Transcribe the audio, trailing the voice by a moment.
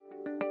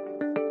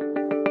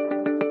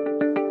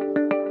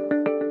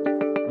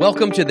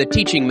Welcome to the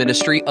teaching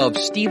ministry of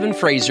Stephen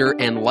Fraser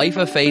and Life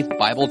of Faith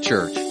Bible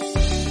Church,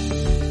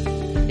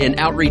 an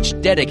outreach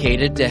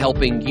dedicated to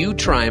helping you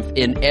triumph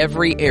in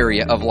every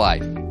area of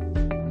life.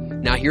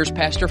 Now here's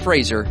Pastor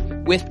Fraser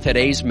with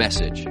today's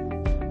message.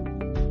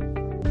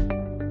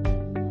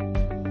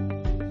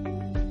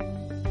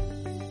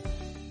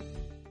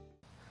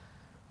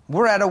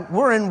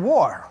 We're in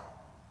war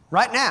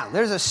right now.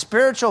 There's a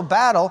spiritual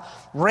battle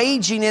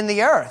raging in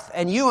the earth,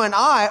 and you and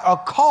I are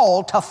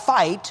called to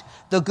fight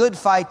the good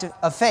fight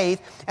of faith.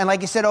 And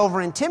like you said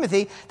over in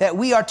Timothy, that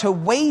we are to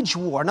wage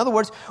war. In other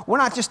words, we're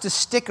not just to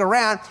stick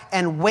around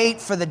and wait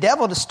for the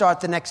devil to start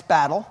the next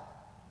battle.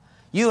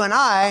 You and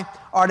I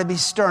are to be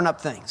stirring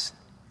up things.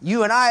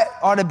 You and I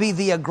are to be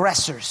the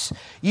aggressors.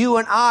 You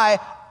and I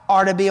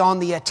are to be on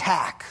the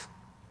attack.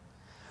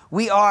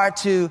 We are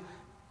to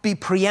be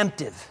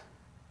preemptive.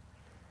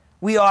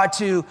 We are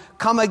to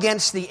come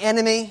against the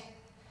enemy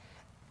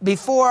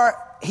before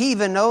he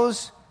even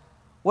knows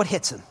what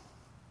hits him.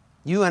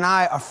 You and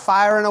I are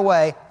firing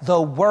away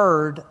the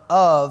Word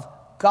of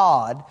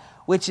God,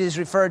 which is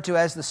referred to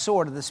as the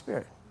sword of the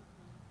Spirit.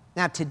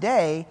 Now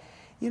today,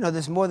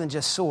 there's more than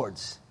just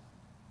swords.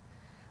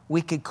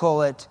 We could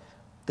call it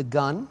the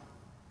gun.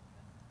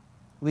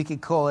 We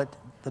could call it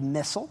the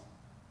missile.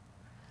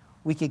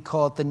 We could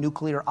call it the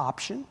nuclear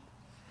option.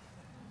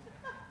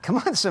 Come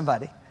on,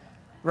 somebody.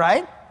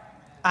 Right?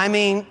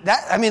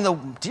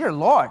 Dear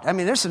Lord,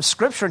 there's some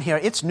scripture in here.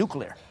 It's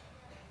nuclear.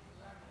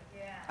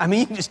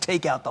 You can just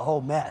take out the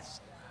whole mess.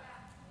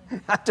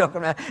 I'm talking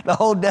about the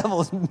whole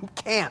devil's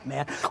camp,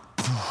 man.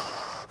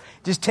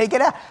 Just take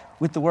it out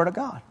with the Word of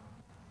God.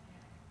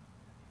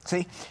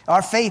 See,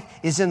 our faith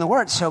is in the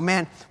Word. So,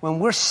 man, when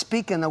we're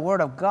speaking the Word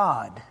of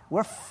God,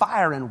 we're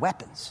firing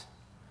weapons.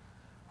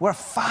 We're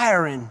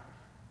firing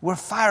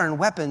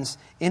weapons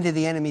into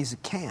the enemy's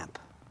camp.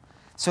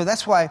 So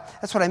that's what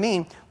I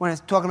mean when it's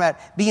talking about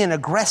being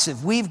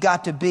aggressive. We've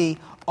got to be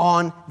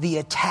on the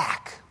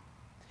attack.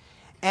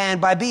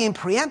 And by being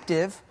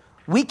preemptive,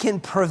 we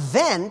can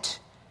prevent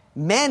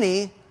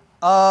many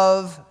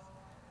of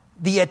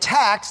the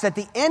attacks that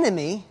the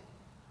enemy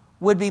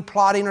would be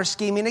plotting or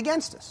scheming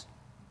against us.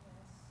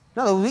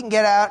 No, we can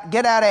get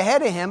out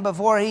ahead of him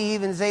before he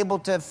even is able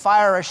to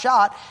fire a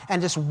shot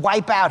and just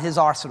wipe out his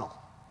arsenal.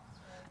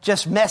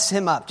 Just mess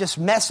him up. Just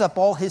mess up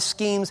all his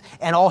schemes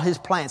and all his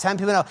plans. How many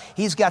people know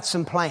he's got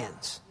some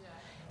plans?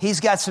 He's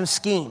got some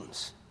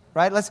schemes,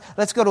 right?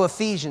 Let's go to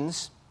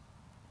Ephesians.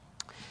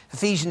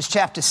 Ephesians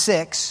chapter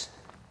 6.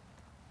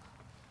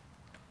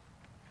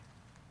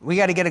 We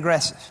got to get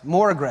aggressive,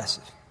 more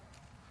aggressive.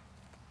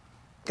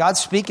 God's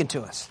speaking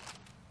to us.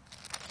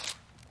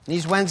 In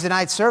these Wednesday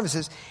night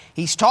services,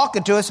 He's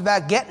talking to us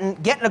about getting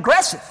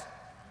aggressive.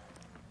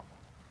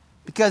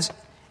 Because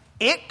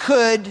it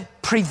could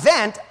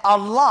prevent a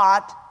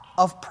lot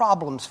of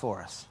problems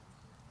for us.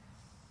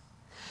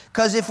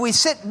 Because if we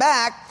sit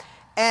back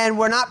and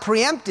we're not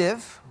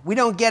preemptive, we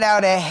don't get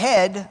out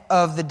ahead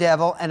of the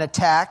devil and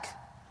attack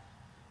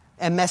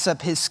and mess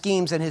up his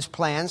schemes and his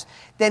plans,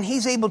 then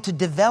he's able to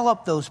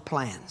develop those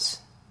plans.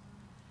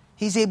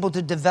 He's able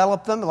to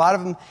develop them. A lot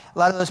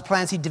of those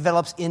plans he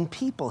develops in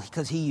people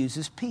because he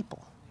uses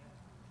people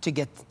to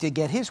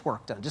get his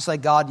work done, just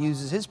like God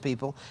uses his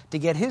people to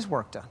get his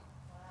work done.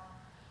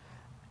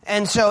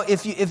 And so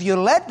if you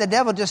let the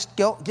devil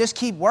just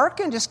keep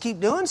working, just keep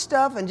doing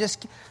stuff, and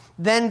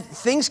then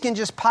things can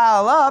just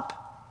pile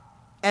up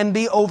and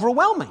be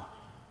overwhelming.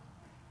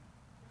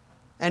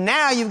 And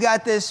now you've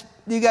got this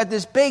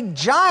big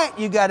giant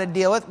you got to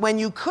deal with when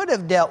you could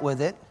have dealt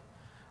with it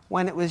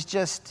when it was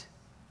just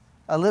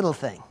a little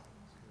thing.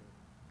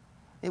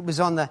 It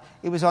was on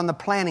the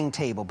planning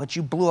table, but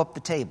you blew up the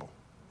table.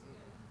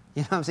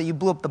 You know what I'm saying? You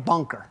blew up the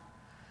bunker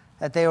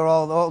that they were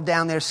all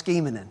down there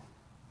scheming in.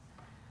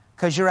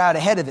 Because you're out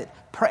ahead of it.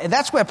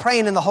 That's where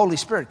praying in the Holy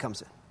Spirit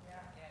comes in.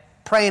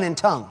 Praying in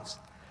tongues.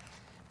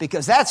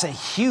 Because that's a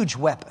huge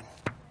weapon.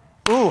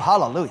 Ooh,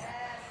 hallelujah.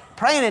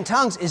 Praying in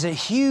tongues is a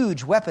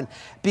huge weapon.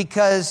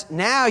 Because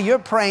now you're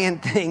praying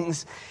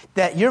things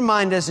that your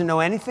mind doesn't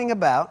know anything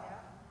about.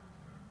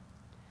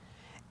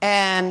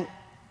 And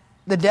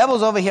the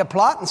devil's over here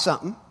plotting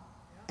something.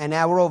 And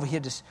now we're over here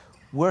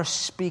we're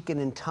speaking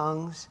in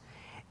tongues.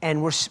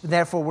 And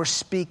therefore we're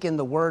speaking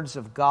the words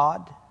of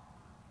God.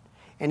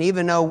 And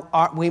even though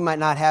we might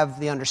not have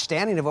the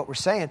understanding of what we're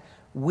saying,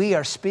 we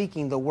are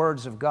speaking the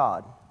words of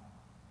God.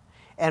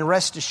 And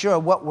rest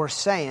assured, what we're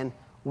saying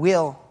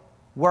will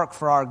work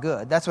for our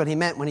good. That's what he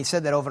meant when he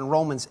said that over in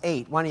Romans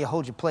 8. Why don't you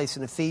hold your place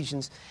in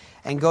Ephesians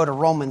and go to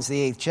Romans,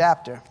 the 8th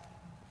chapter.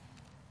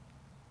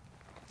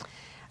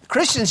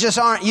 Christians just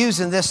aren't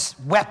using this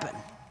weapon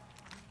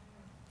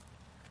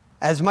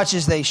as much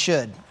as they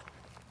should.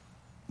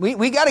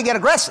 We got to get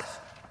aggressive.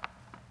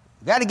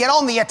 We got to get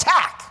on the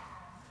attack.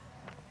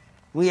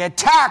 We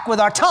attack with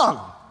our tongue.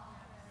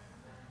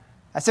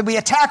 I said we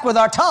attack with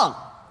our tongue.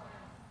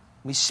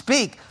 We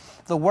speak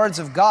the words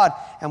of God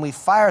and we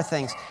fire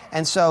things.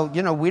 And so,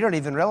 we don't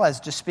even realize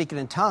just speaking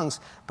in tongues,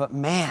 but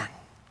man,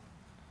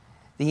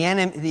 the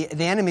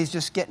enemy's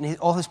just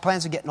all his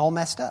plans are getting all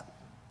messed up.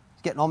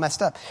 Getting all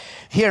messed up.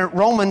 Here,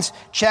 Romans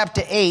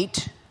chapter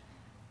 8,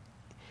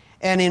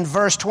 and in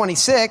verse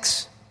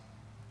 26,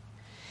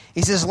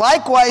 he says,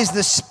 likewise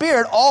the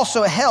Spirit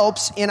also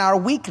helps in our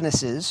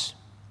weaknesses,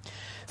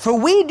 for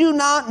we do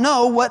not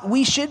know what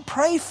we should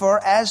pray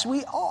for as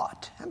we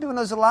ought. How many people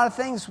know there's a lot of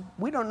things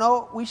we don't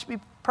know we should be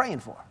praying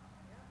for?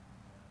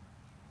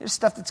 There's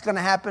stuff that's going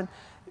to happen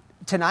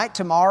tonight,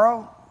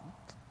 tomorrow,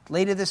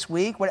 later this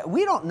week.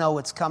 We don't know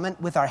what's coming.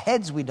 With our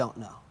heads, we don't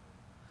know.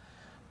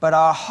 But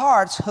our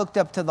hearts hooked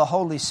up to the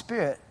Holy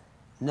Spirit,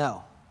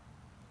 know.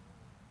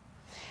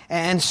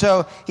 And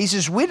so he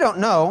says, we don't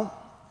know.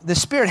 The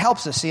Spirit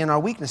helps us, see, in our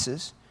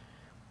weaknesses.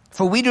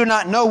 For we do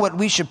not know what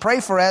we should pray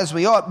for as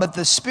we ought, but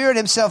the Spirit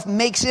himself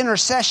makes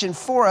intercession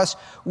for us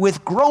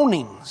with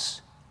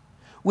groanings,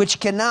 which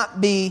cannot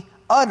be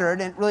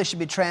uttered, and it really should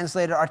be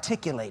translated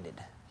articulated.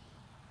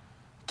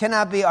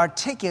 Cannot be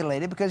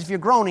articulated, because if you're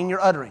groaning,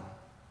 you're uttering.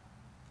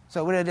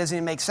 So it really doesn't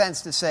even make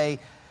sense to say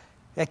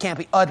it can't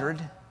be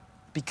uttered,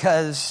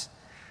 because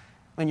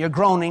when you're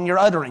groaning, you're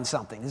uttering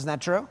something. Isn't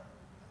that true?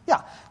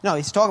 Yeah. No,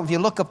 he's talking, if you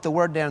look up the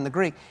word there in the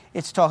Greek,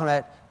 it's talking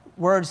about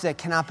words that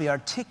cannot be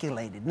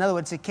articulated. In other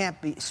words, it can't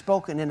be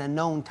spoken in a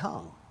known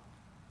tongue.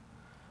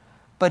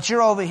 But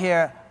you're over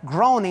here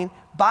groaning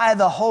by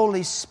the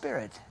Holy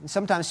Spirit. And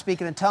sometimes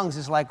speaking in tongues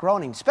is like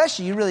groaning,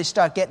 especially you really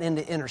start getting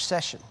into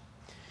intercession.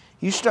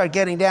 You start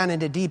getting down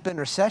into deep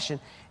intercession,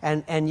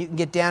 and you can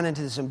get down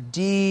into some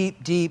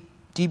deep, deep,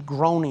 deep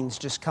groanings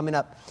just coming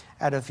up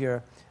out of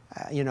your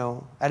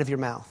out of your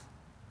mouth.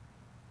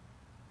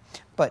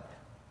 But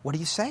what are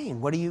you saying?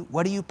 What are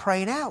you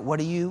praying out? What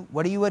are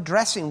you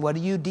addressing? What are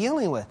you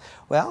dealing with?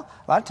 Well,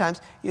 a lot of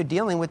times you're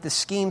dealing with the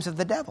schemes of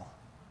the devil,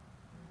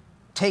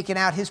 taking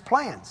out his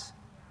plans.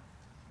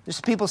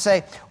 There's people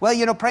say,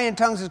 well, praying in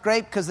tongues is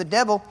great because the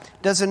devil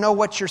doesn't know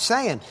what you're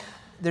saying.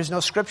 There's no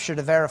scripture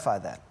to verify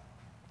that.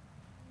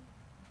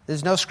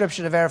 There's no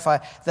scripture to verify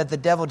that the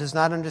devil does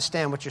not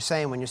understand what you're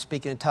saying when you're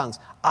speaking in tongues.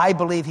 I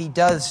believe he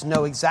does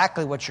know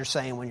exactly what you're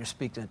saying when you're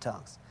speaking in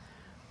tongues.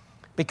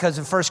 Because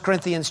in 1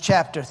 Corinthians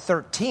chapter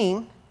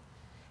 13,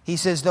 he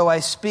says, though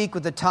I speak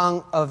with the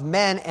tongue of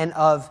men and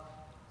of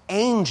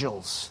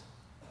angels.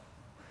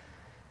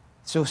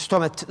 So it's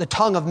talking about the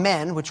tongue of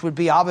men, which would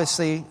be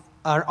obviously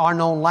our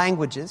known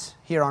languages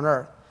here on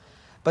earth.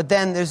 But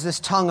then there's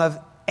this tongue of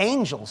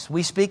angels.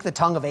 We speak the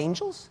tongue of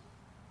angels?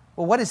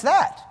 Well, what is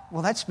that?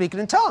 Well, that's speaking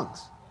in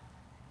tongues.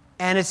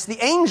 And it's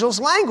the angels'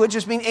 language,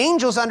 which means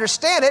angels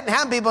understand it. And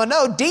how many people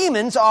know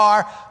demons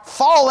are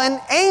fallen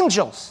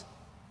angels?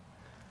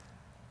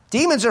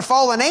 Demons are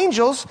fallen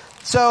angels,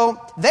 so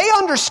they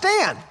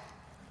understand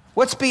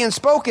what's being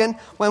spoken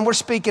when we're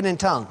speaking in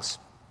tongues.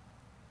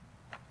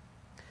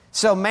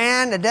 So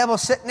man, the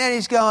devil's sitting there,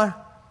 he's going,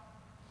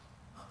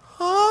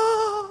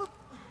 oh,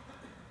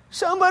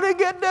 somebody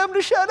get them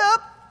to shut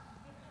up.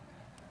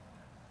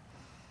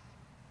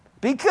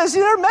 Because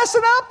they're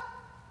messing up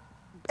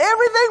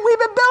everything we've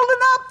been building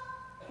up.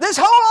 This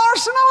whole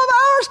arsenal of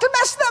ours to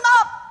mess them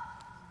up.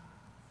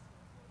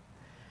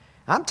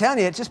 I'm telling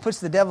you, it just puts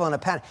the devil in a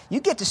panic.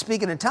 You get to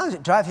speaking in tongues,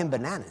 it drives him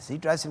bananas. He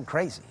drives him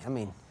crazy. I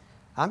mean,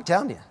 I'm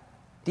telling you,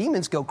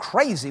 demons go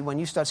crazy when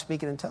you start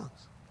speaking in tongues.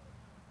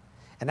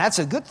 And that's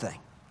a good thing.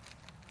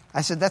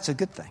 I said that's a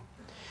good thing.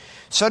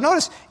 So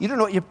notice, you don't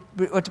know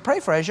what to pray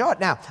for as you ought.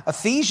 Now,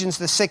 Ephesians,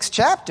 the 6th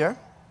chapter,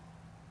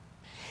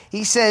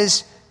 he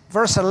says,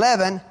 verse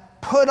 11,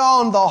 put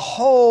on the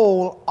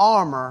whole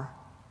armor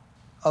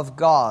of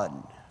God,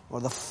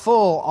 or the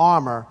full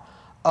armor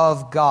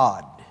of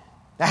God.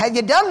 Now, have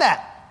you done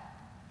that?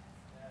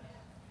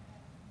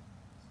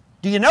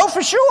 Do you know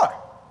for sure?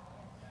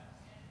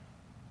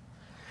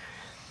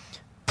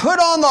 Put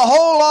on the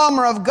whole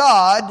armor of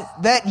God,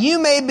 that you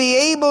may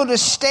be able to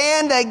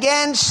stand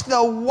against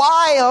the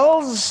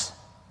wiles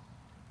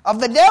of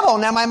the devil.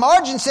 Now, my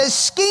margin says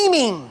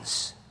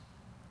schemings.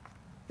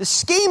 The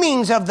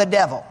schemings of the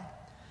devil.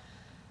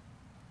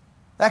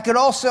 That could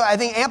also, I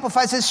think,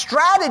 amplify his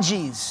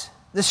strategies.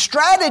 The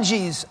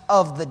strategies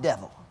of the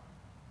devil.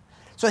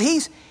 So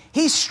he's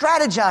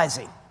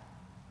strategizing.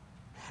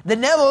 The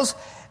devil's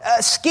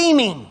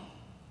scheming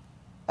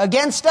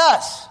against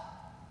us.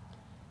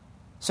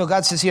 So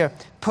God says here,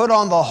 put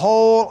on the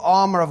whole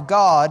armor of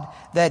God,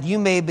 that you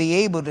may be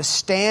able to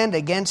stand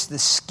against the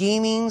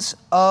schemings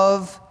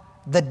of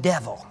the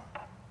devil.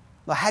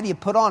 Well, how do you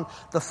put on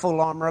the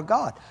full armor of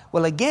God?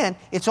 Well, again,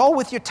 it's all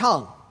with your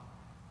tongue.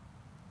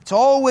 It's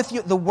all with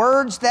the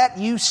words that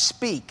you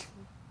speak.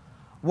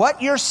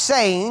 What you're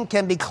saying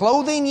can be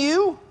clothing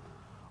you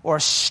or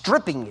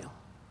stripping you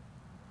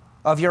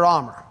of your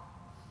armor,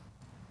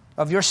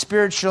 of your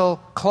spiritual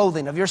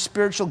clothing, of your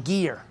spiritual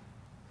gear.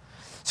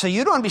 So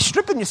you don't want to be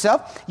stripping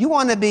yourself. You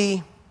want to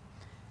be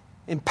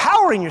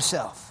empowering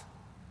yourself,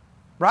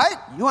 right?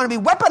 You want to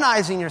be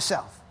weaponizing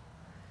yourself.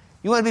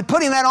 You want to be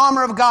putting that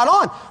armor of God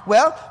on.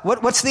 Well,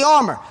 what's the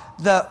armor?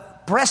 The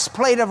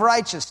breastplate of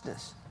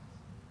righteousness.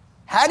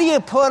 How do you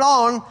put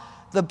on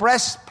the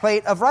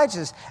breastplate of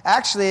righteousness?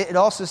 Actually, it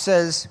also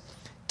says,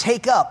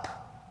 take up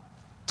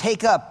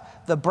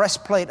the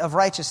breastplate of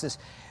righteousness.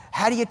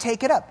 How do you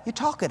take it up? You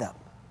talk it up.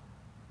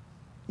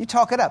 You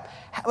talk it up.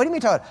 What do you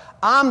mean talk it up?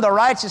 I'm the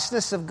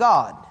righteousness of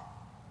God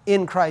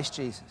in Christ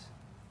Jesus.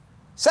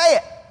 Say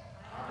it.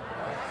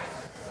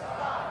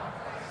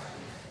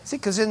 See,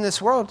 because in this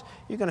world,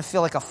 you're going to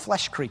feel like a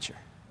flesh creature.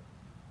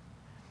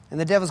 And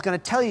the devil's going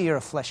to tell you you're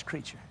a flesh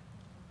creature.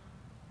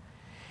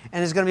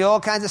 And there's going to be all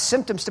kinds of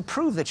symptoms to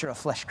prove that you're a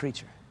flesh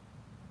creature.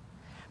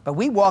 But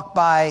we walk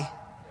by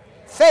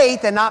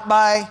faith and not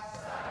by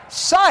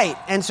sight.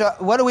 And so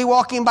what are we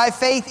walking by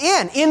faith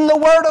in? In the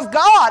Word of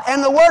God.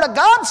 And the Word of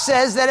God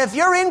says that if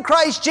you're in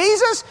Christ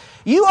Jesus,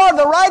 you are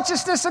the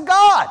righteousness of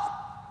God.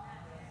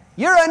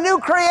 You're a new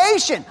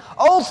creation.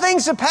 Old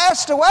things have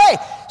passed away.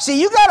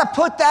 See, you got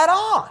to put that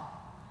on.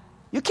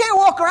 You can't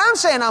walk around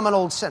saying, I'm an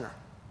old sinner.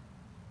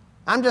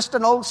 I'm just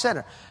an old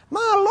sinner.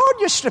 My Lord,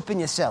 you're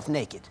stripping yourself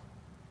naked.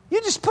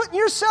 You're just putting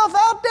yourself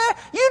out there.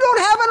 You don't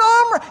have an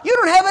armor. You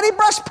don't have any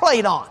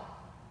breastplate on.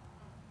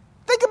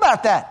 Think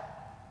about that.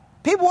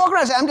 People walk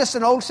around and say, I'm just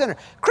an old sinner.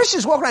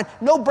 Christians walk around,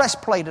 no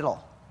breastplate at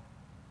all.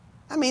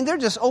 I mean, they're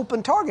just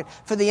open target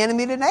for the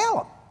enemy to nail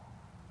them.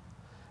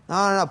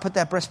 No, put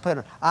that breastplate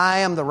on. I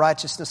am the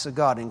righteousness of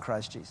God in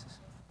Christ Jesus.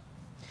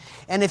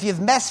 And if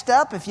you've messed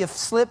up, if you've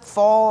slipped,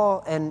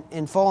 fall,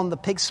 and fall in the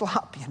pig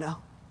slop,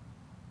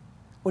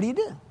 what do you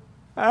do?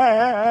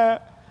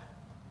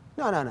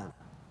 No.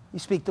 You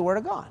speak the word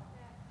of God.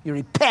 You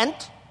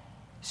repent.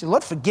 You say,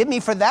 Lord, forgive me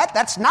for that.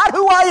 That's not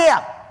who I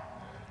am.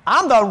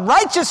 I'm the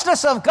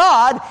righteousness of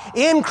God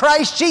in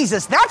Christ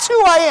Jesus. That's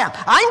who I am.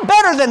 I'm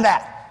better than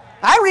that.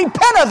 I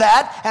repent of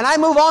that, and I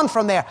move on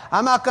from there.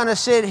 I'm not going to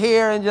sit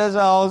here and just,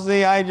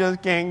 I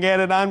just can't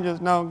get it. I'm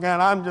just no good.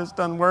 I'm just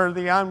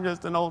unworthy. I'm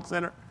just an old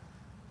sinner.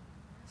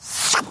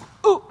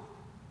 Ooh.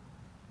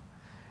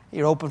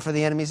 You're open for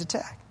the enemy's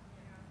attack.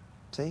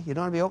 See, you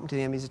don't want to be open to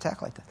the enemy's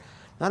attack like that.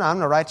 No, I'm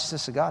the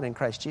righteousness of God in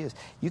Christ Jesus.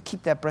 You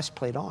keep that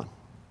breastplate on.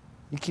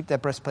 You keep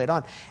that breastplate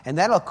on. And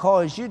that'll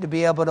cause you to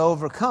be able to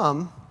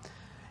overcome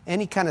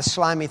any kind of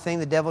slimy thing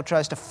the devil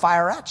tries to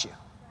fire at you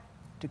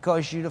to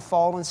cause you to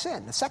fall in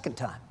sin a second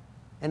time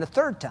and a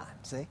third time,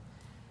 see? The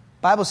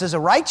Bible says a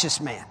righteous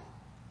man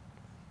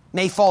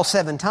may fall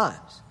 7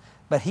 times,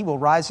 but he will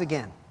rise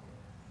again.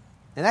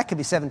 And that could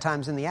be 7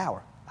 times in the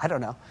hour. I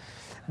don't know.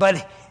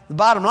 But the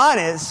bottom line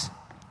is,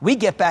 we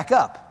get back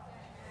up.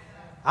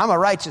 I'm a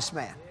righteous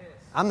man.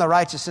 I'm the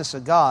righteousness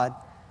of God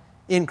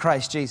in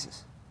Christ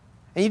Jesus.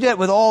 And you do it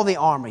with all the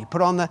armor. You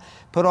put on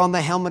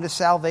the helmet of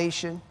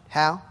salvation.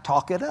 How?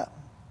 Talk it up.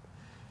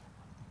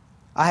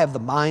 I have the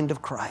mind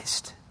of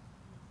Christ.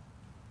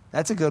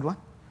 That's a good one.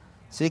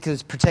 See, because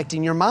it's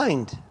protecting your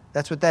mind.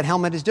 That's what that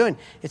helmet is doing.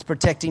 It's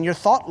protecting your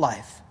thought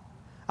life.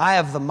 I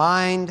have the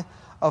mind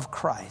of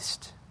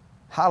Christ.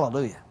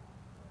 Hallelujah.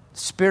 The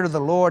Spirit of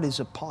the Lord is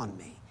upon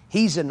me.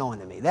 He's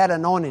anointed me. That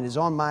anointing is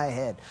on my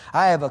head.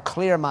 I have a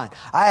clear mind.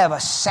 I have a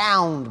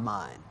sound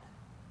mind.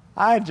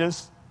 I'm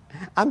just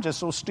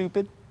so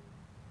stupid.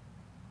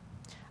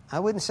 I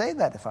wouldn't say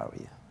that if I were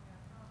you.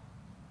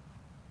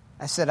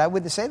 I said I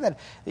wouldn't say that.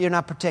 You're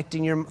not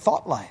protecting your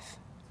thought life.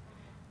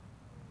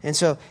 And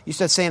so you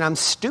start saying, I'm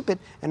stupid,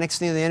 and next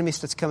thing the enemy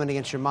starts coming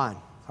against your mind.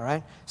 All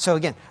right? So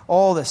again,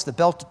 all this, the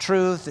belt of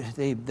truth,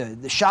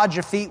 the shod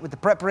your feet with the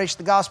preparation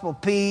of the gospel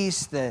of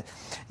peace,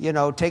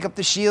 take up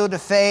the shield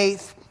of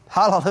faith.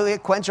 Hallelujah.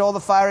 Quench all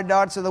the fiery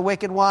darts of the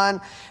wicked one.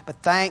 But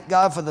thank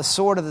God for the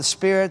sword of the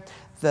Spirit,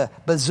 the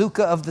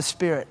bazooka of the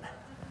Spirit.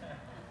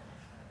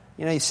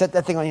 You set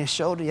that thing on your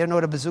shoulder. You ever know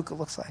what a bazooka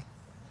looks like?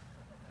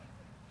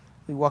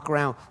 We walk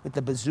around with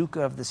the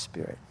bazooka of the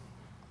Spirit.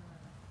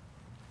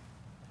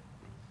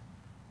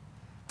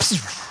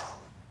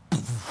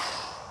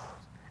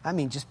 I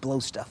mean, just blow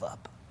stuff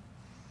up.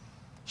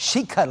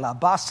 Shika la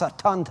basa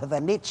tanta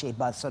the niche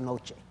basa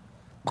noche.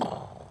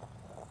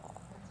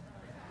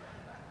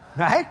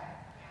 Right?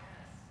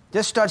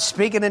 Just start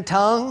speaking in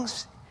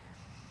tongues,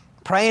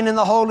 praying in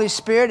the Holy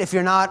Spirit. If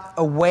you're not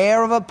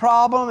aware of a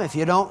problem, if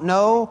you don't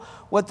know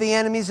what the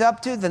enemy's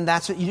up to, then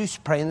that's what you do,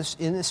 pray in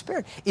the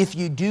Spirit. If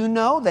you do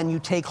know, then you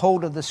take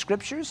hold of the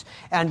Scriptures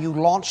and you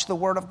launch the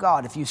Word of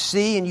God. If you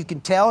see and you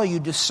can tell, you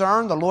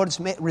discern, the Lord's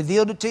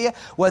revealed it to you,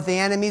 what the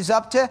enemy's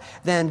up to,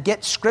 then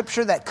get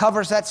Scripture that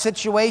covers that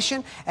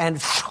situation and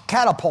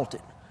catapult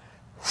it.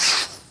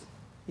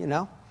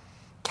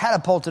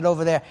 Catapult it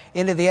over there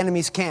into the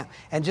enemy's camp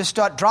and just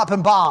start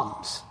dropping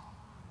bombs.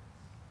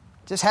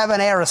 Just have an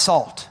air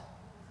assault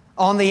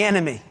on the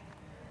enemy.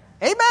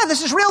 Amen.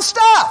 This is real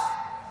stuff.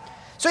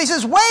 So he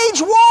says,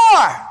 wage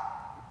war.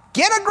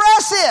 Get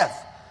aggressive.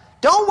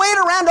 Don't wait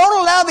around.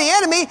 Don't allow the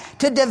enemy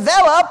to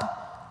develop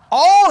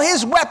all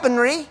his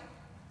weaponry,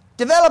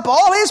 develop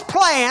all his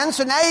plans.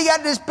 So now you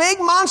got this big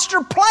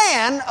monster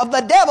plan of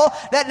the devil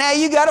that now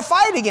you got to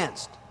fight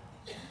against.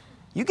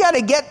 You got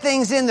to get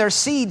things in their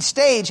seed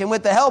stage, and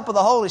with the help of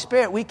the Holy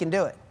Spirit, we can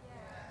do it.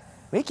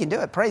 We can do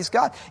it. Praise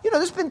God.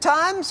 There's been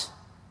times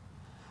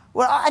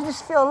where I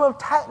just feel a little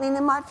tightening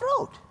in my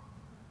throat.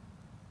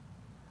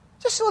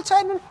 Just a little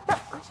tightening.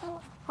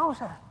 What was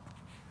that?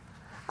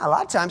 A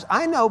lot of times,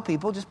 I know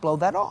people just blow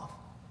that off.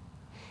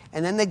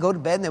 And then they go to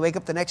bed and they wake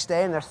up the next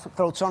day and their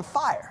throat's on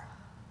fire.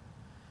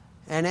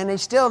 And then they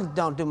still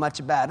don't do much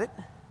about it.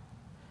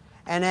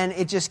 And then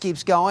it just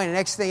keeps going. And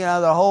next thing you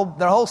know,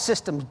 their whole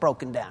system's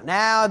broken down.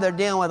 Now they're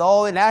dealing with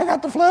now I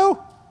got the flu.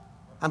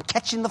 I'm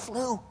catching the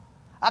flu.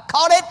 I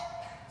caught it.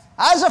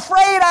 I was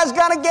afraid I was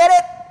going to get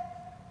it.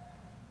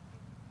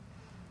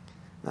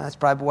 Well, that's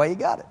probably why you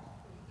got it.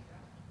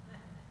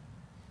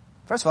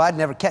 First of all, I'd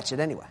never catch it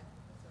anyway.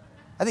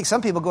 I think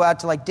some people go out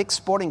to like Dick's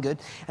Sporting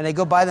Goods and they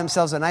go buy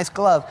themselves a nice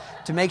glove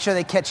to make sure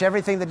they catch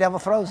everything the devil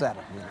throws at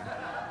them. You know?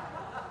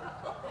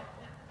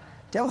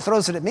 Devil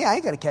throws it at me, I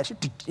ain't going to catch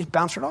it. It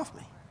bounced right off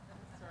me.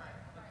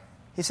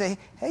 He say,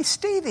 hey,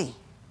 Stevie.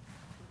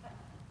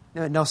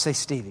 No, say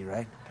Stevie,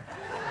 right?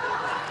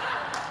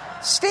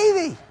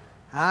 Stevie.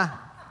 Huh?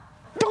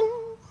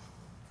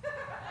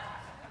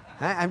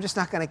 I'm just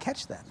not going to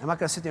catch that. I'm not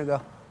going to sit there and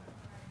go,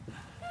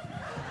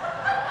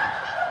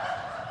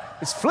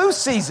 it's flu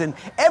season.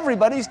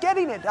 Everybody's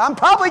getting it. I'm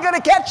probably going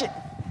to catch it.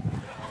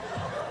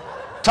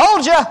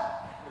 Told you.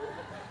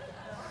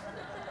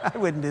 I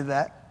wouldn't do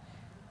that.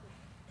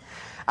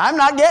 I'm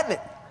not getting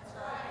it.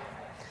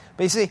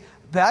 But you see,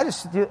 I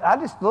just do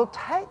a little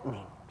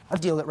tightening. I'll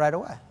deal with it right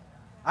away.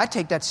 I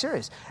take that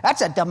serious.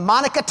 That's a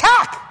demonic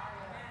attack.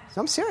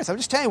 So I'm serious. I'm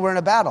just telling you, we're in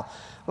a battle.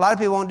 A lot of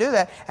people won't do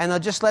that, and they'll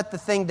just let the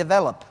thing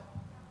develop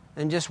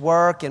and just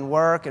work and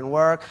work and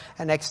work.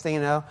 And next thing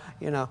you know,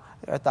 they're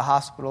at the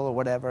hospital or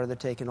whatever. They're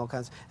taking all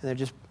kinds, and they're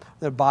just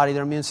their body,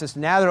 their immune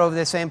system. Now they're over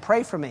there saying,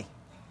 "Pray for me.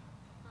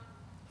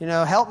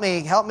 Help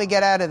me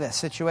get out of this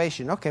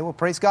situation." Okay, well,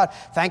 praise God.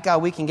 Thank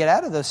God we can get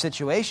out of those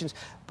situations.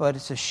 But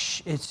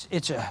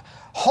it's a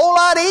whole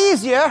lot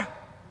easier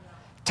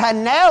to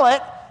nail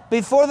it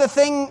before the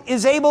thing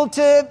is able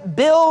to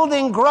build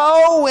and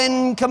grow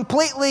and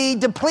completely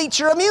deplete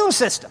your immune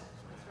system.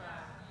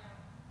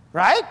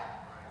 Right?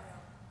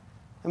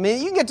 I mean,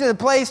 you can get to the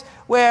place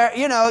where,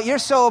 you're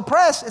so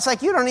oppressed, it's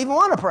like you don't even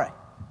want to pray.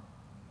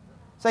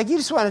 It's like you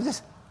just want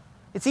to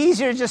it's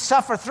easier to just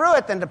suffer through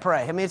it than to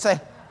pray. I mean, it's like,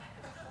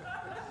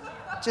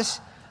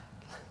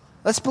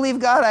 let's believe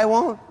God, I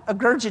won't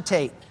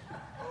regurgitate.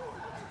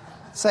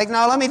 It's like,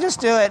 no, let me just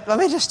do it.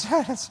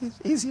 It's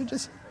easier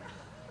just,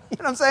 you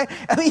know what I'm saying?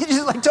 I mean, you're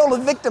just like totally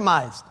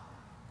victimized.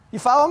 You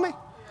follow me?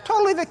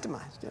 Totally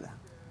victimized,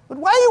 But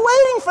why are you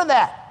waiting for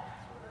that?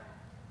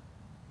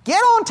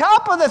 Get on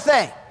top of the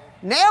thing.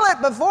 Nail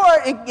it before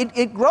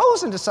it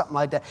grows into something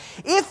like that.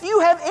 If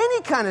you have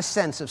any kind of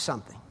sense of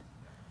something,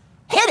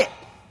 hit it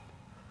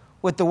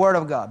with the Word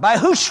of God. By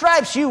whose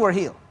stripes you were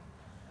healed.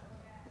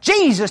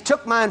 Jesus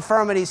took my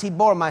infirmities. He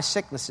bore my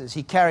sicknesses.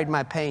 He carried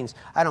my pains.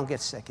 I don't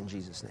get sick in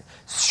Jesus' name.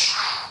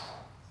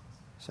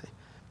 See,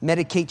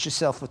 medicate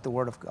yourself with the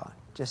Word of God.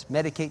 Just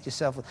medicate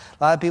yourself with.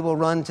 A lot of people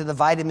run to the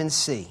vitamin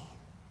C.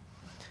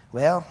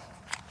 Well,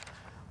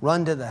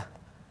 run to the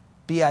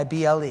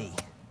Bible.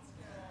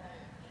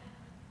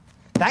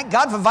 Thank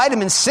God for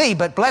vitamin C,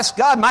 but bless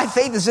God, my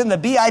faith is in the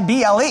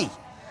Bible.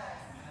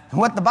 And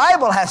what the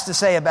Bible has to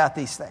say about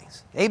these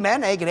things.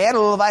 Amen. They can add a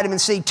little vitamin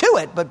C to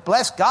it, but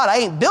bless God, I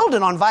ain't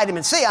building on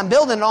vitamin C. I'm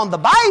building on the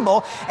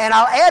Bible, and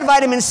I'll add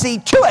vitamin C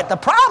to it. The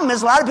problem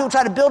is a lot of people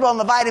try to build on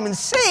the vitamin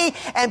C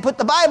and put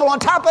the Bible on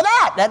top of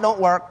that. That don't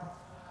work.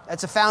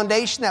 That's a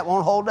foundation that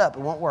won't hold up.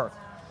 It won't work.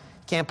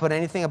 Can't put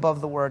anything above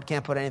the Word.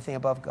 Can't put anything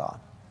above God.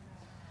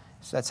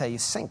 So that's how you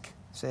sink.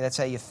 So that's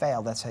how you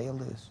fail. That's how you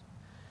lose.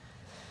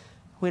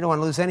 We don't want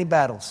to lose any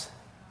battles.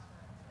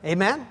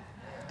 Amen?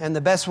 And the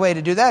best way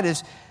to do that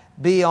is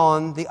be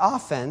on the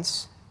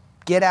offense,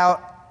 get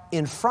out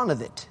in front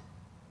of it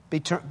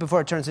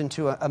before it turns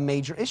into a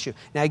major issue.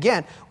 Now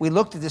again, we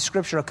looked at this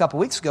scripture a couple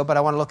weeks ago, but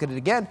I want to look at it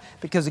again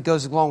because it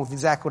goes along with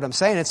exactly what I'm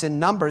saying. It's in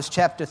Numbers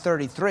chapter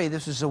 33.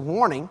 This is a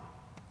warning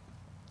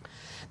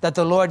that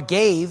the Lord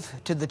gave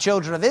to the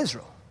children of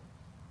Israel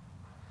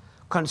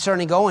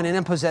concerning going in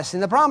and possessing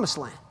the promised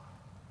land.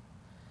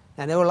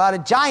 And there were a lot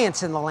of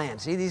giants in the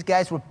land. See, these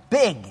guys were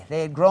big.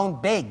 They had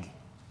grown big.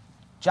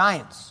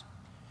 Giants.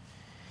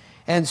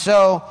 And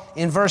so,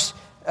 in verse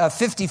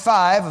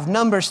 55 of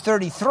Numbers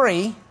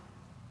 33,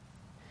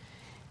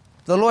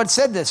 the Lord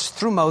said this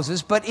through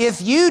Moses, "But if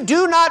you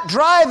do not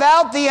drive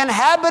out the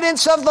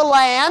inhabitants of the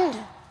land,"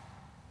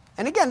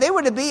 and again, they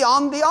were to be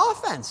on the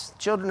offense,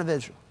 children of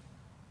Israel.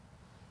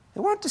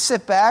 They weren't to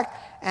sit back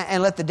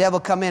and let the devil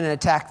come in and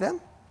attack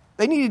them.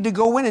 They needed to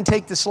go in and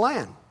take this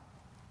land.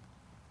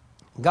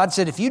 God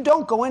said, if you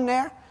don't go in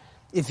there,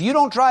 if you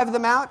don't drive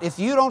them out, if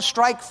you don't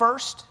strike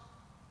first,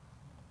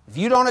 if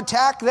you don't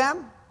attack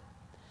them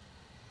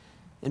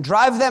and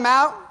drive them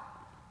out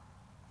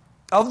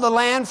of the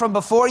land from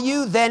before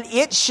you, then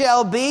it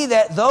shall be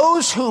that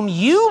those whom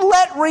you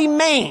let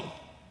remain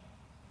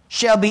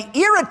shall be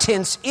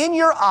irritants in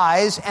your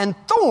eyes and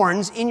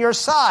thorns in your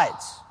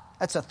sides.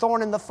 That's a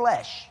thorn in the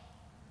flesh.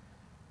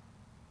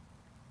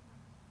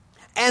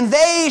 And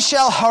they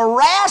shall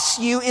harass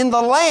you in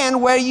the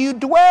land where you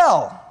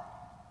dwell.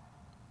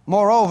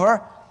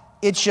 Moreover,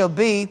 it shall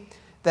be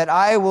that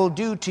I will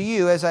do to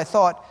you as I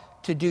thought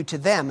to do to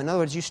them. In other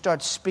words, you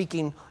start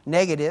speaking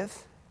negative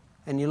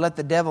and you let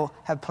the devil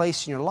have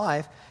place in your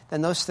life,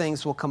 then those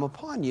things will come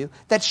upon you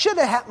that should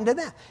have happened to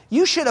them.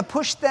 You should have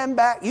pushed them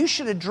back. You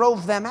should have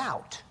drove them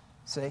out.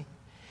 See?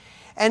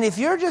 And if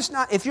you're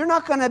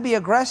not going to be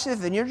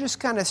aggressive and you're just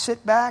kind of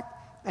sit back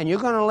and you're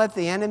going to let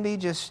the enemy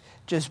just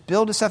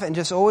build itself and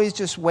just always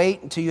just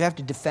wait until you have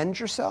to defend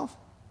yourself,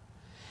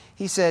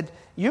 he said,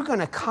 you're going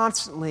to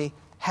constantly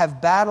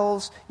have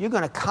battles, you're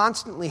going to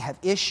constantly have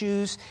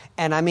issues,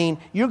 and I mean,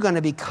 you're going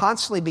to be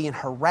constantly being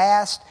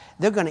harassed,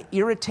 they're going to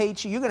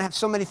irritate you, you're going to have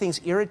so many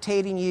things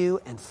irritating you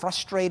and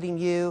frustrating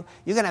you,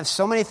 you're going to have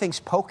so many things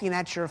poking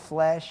at your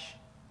flesh.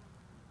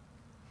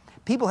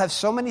 People have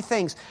so many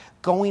things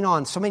going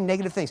on, so many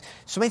negative things,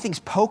 so many things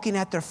poking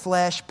at their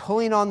flesh,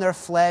 pulling on their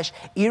flesh,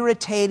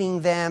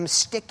 irritating them,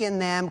 sticking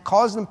them,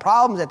 causing them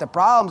problems at the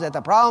problems, at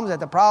the problems, at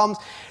the problems.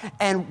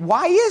 And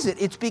why is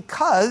it? It's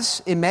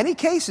because, in many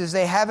cases,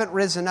 they haven't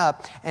risen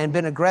up and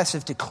been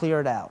aggressive to clear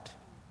it out.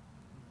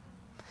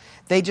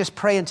 They just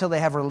pray until they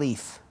have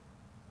relief.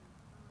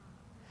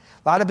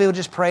 A lot of people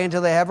just pray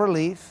until they have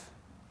relief.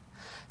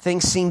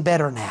 Things seem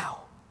better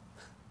now.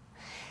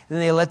 Then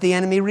they let the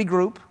enemy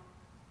regroup.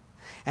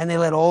 And they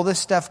let all this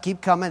stuff keep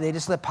coming. They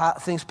just let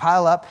things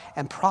pile up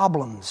and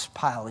problems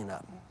piling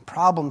up.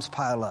 Problems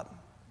pile up.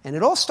 And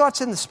it all starts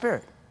in the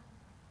spirit.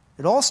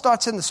 It all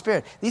starts in the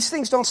spirit. These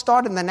things don't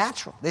start in the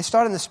natural. They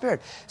start in the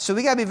spirit. So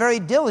we got to be very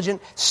diligent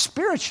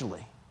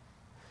spiritually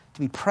to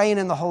be praying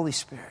in the Holy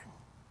Spirit.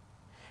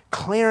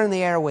 Clearing the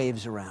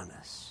airwaves around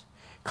us.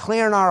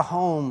 Clearing our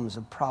homes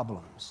of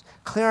problems.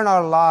 Clearing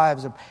our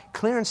lives.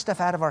 Clearing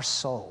stuff out of our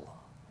soul.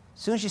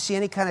 As soon as you see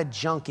any kind of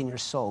junk in your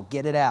soul,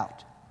 get it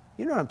out.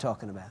 You know what I'm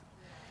talking about.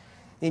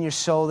 In your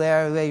soul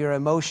there, where your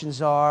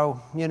emotions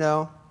are,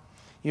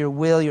 your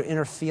will, your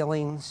inner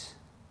feelings.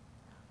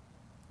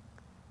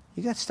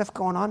 You got stuff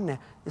going on there.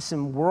 There's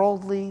some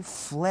worldly,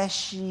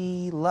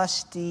 fleshy,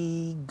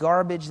 lusty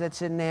garbage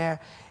that's in there.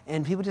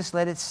 And people just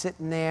let it sit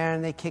in there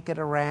and they kick it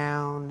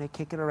around.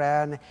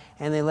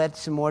 And they let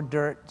some more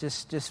dirt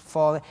just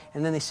fall.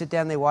 And then they sit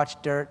down and they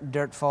watch dirt. And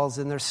dirt falls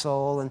in their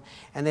soul.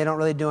 And they don't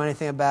really do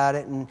anything about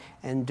it.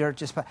 And dirt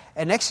just...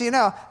 And next thing you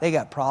know, they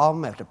got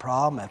problem after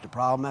problem after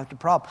problem after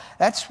problem.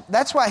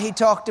 That's why he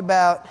talked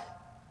about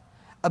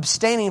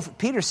abstaining.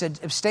 Peter said,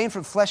 abstain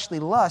from fleshly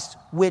lust,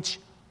 which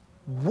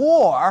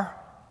war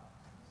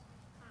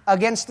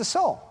against the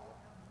soul.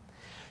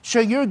 So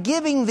you're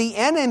giving the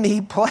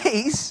enemy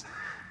place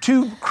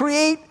to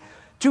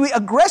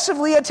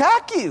aggressively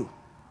attack you,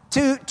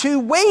 to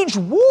wage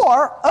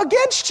war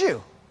against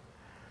you.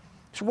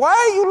 So why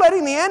are you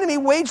letting the enemy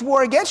wage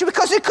war against you?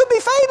 Because it could be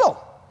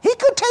fatal. He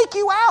could take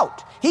you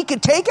out. He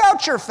could take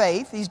out your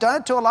faith. He's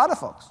done it to a lot of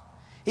folks.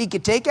 He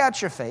could take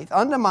out your faith,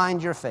 undermine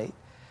your faith,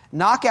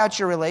 knock out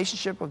your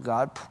relationship with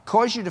God,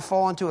 cause you to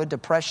fall into a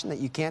depression that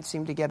you can't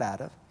seem to get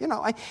out of.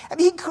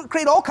 He could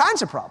create all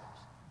kinds of problems.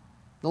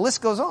 The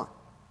list goes on.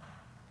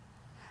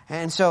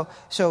 And so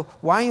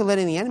why are you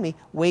letting the enemy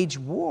wage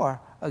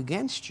war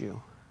against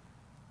you?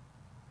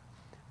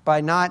 By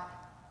not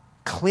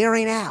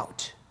clearing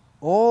out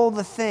all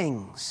the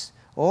things,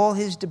 all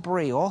his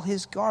debris, all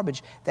his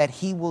garbage that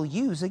he will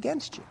use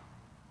against you.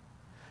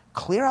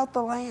 Clear out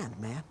the land,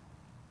 man.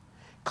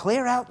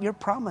 Clear out your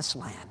promised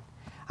land.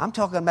 I'm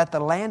talking about the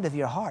land of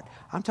your heart.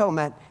 I'm talking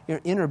about your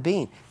inner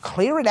being.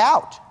 Clear it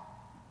out.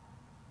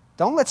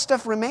 Don't let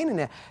stuff remain in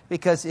there,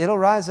 because it'll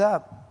rise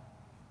up.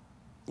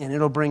 And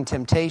it'll bring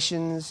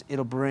temptations,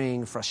 it'll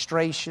bring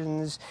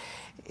frustrations,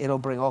 it'll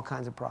bring all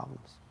kinds of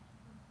problems.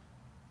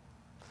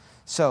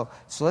 So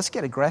let's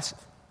get aggressive.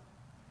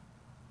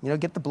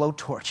 Get the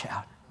blowtorch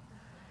out.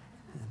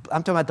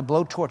 I'm talking about the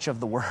blowtorch of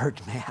the word,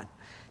 man.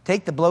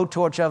 Take the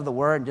blowtorch of the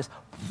word and just,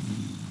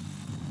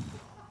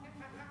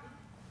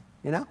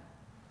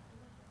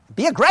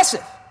 be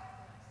aggressive.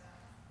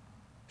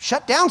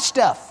 Shut down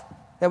stuff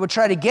that would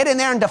try to get in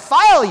there and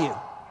defile you.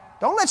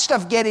 Don't let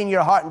stuff get in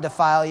your heart and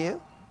defile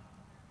you.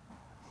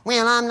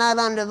 Well, I'm not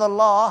under the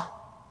law.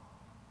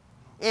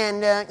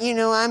 And,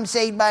 I'm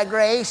saved by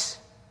grace.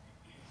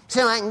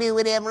 So I can do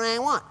whatever I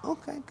want.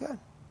 Okay, good.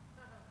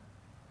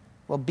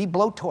 Well, be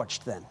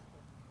blowtorched then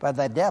by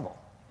the devil.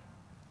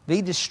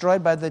 Be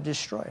destroyed by the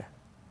destroyer.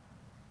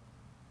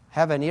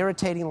 Have an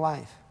irritating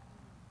life.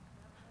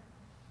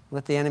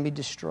 Let the enemy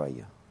destroy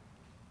you.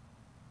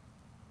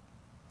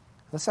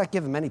 Let's not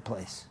give him any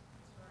place.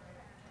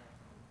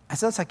 I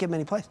said, let's not give him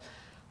any place.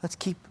 Let's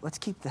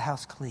keep the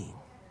house clean.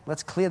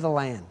 Let's clear the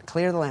land.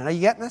 Clear the land. Are you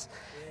getting this?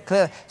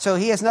 Clear. So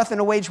he has nothing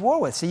to wage war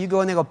with. So you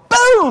go in there and go,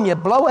 boom, you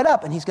blow it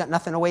up, and he's got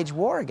nothing to wage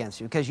war against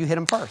you because you hit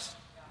him first.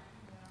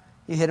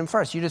 You hit him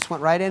first. You just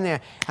went right in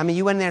there.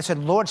 You went in there and said,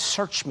 Lord,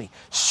 search me.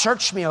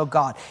 Search me, oh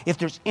God. If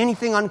there's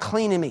anything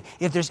unclean in me,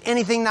 if there's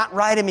anything not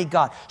right in me,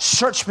 God,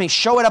 search me.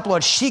 Show it up,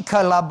 Lord.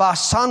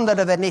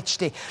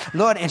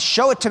 Lord, and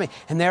show it to me.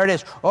 And there it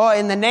is. Oh,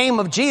 in the name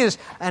of Jesus.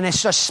 And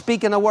it's just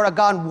speaking the word of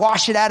God and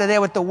wash it out of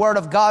there with the word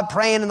of God,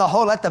 praying in the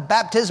whole, let the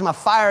baptism of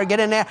fire get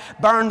in there,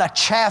 burn the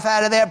chaff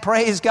out of there.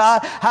 Praise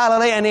God.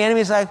 Hallelujah. And the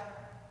enemy's like,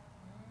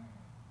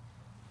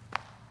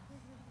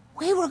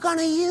 we were going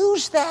to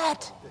use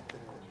that.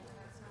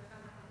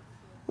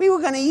 We were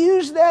going to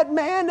use that,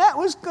 man. That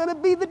was going to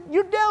be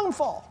your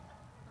downfall.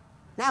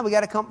 Now we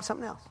got to come up with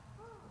something else.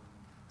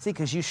 See,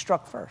 because you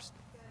struck first.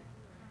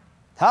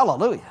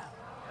 Hallelujah.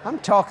 I'm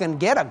talking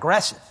get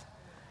aggressive.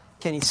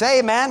 Can you say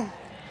amen?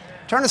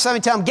 Turn to somebody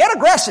and tell them, get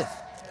aggressive.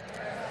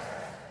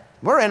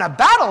 We're in a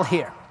battle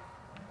here.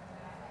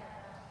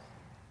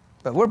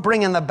 But we're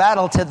bringing the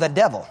battle to the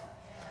devil.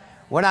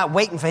 We're not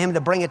waiting for him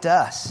to bring it to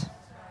us.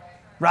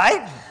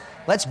 Right?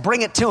 Let's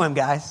bring it to him,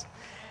 guys.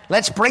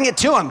 Let's bring it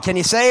to him. Can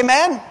you say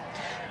amen?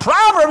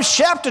 Proverbs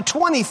chapter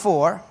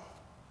 24,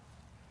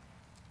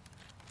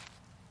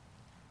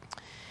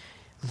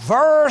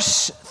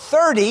 verse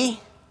 30.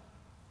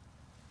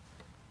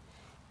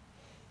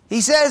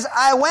 He says,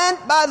 I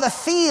went by the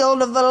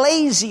field of the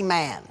lazy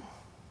man,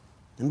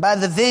 and by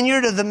the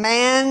vineyard of the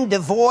man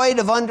devoid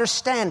of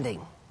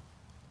understanding.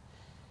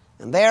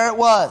 And there it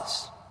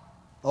was,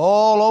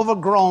 all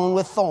overgrown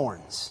with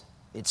thorns.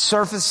 Its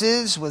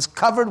surfaces was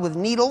covered with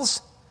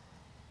needles.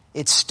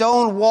 Its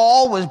stone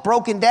wall was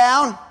broken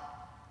down.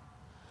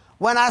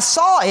 When I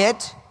saw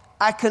it,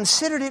 I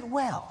considered it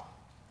well.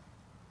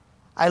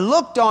 I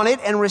looked on it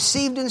and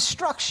received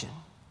instruction.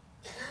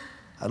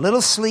 A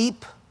little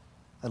sleep,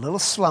 a little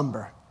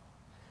slumber,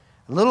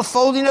 a little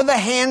folding of the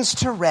hands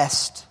to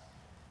rest.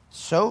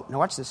 So, now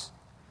watch this.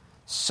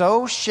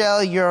 So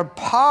shall your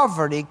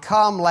poverty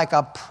come like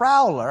a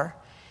prowler,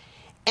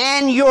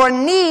 and your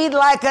need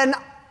like an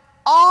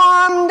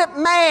armed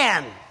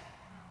man.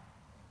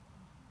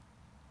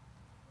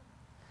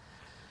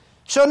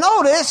 So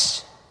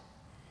notice,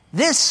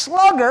 this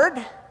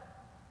sluggard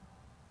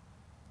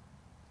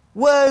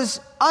was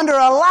under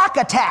a lack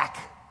attack.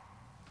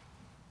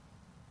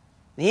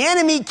 The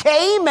enemy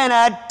came and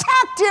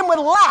attacked him with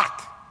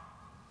lack.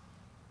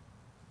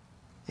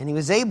 And he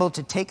was able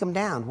to take him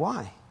down.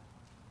 Why?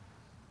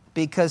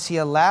 Because he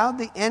allowed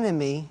the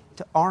enemy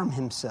to arm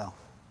himself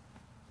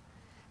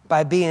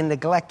by being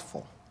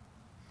neglectful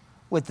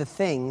with the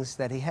things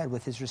that he had,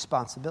 with his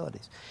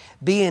responsibilities.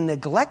 Being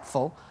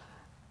neglectful,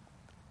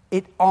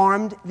 it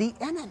armed the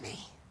enemy.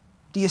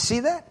 Do you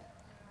see that?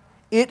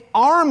 It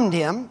armed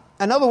him.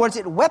 In other words,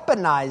 it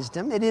weaponized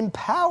him. It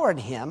empowered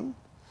him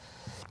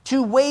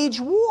to wage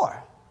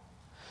war,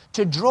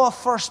 to draw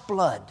first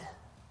blood,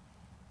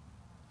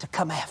 to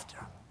come after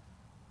him.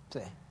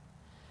 See?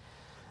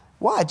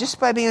 Why? Just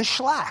by being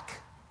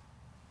slack.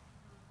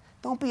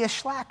 Don't be a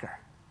slacker.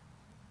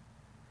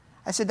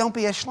 I said, don't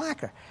be a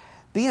slacker.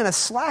 Being a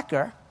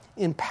slacker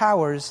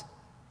empowers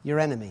your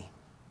enemy.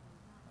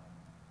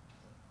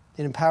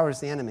 It empowers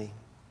the enemy.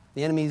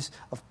 The enemies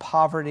of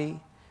poverty,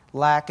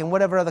 lack, and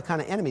whatever other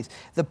kind of enemies.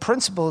 The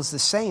principle is the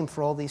same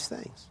for all these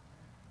things.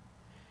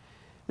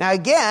 Now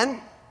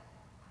again,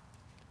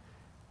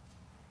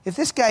 if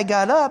this guy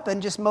got up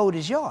and just mowed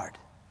his yard,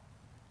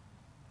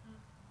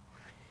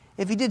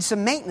 if he did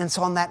some maintenance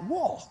on that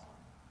wall,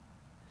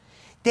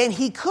 then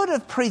he could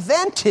have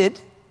prevented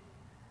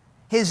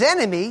his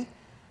enemy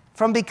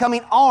from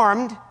becoming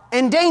armed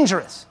and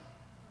dangerous.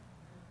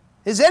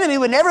 His enemy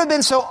would never have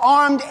been so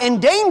armed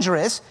and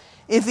dangerous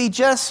if he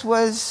just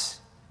was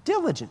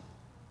diligent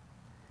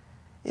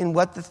in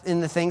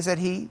the things that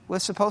he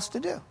was supposed to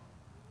do.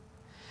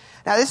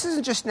 Now, this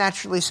isn't just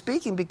naturally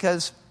speaking,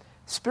 because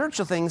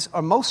spiritual things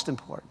are most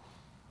important.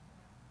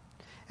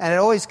 And it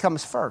always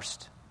comes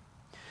first.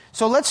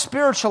 So let's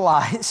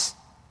spiritualize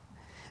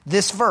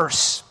this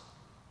verse.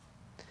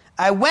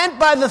 I went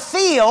by the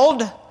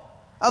field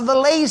of the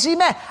lazy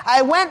man.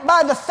 I went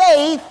by the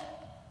faith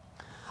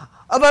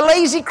of a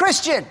lazy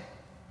Christian.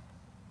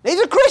 He's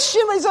a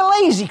Christian, but he's a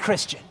lazy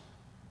Christian.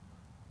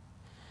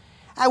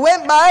 I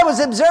went by, I was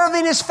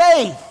observing his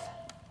faith.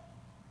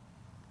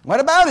 What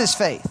about his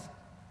faith?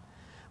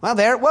 Well,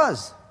 there it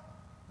was.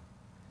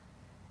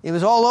 It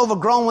was all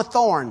overgrown with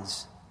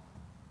thorns.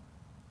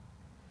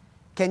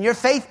 Can your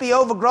faith be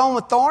overgrown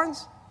with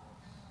thorns?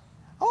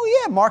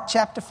 Oh yeah, Mark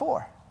chapter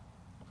 4.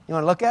 You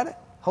want to look at it?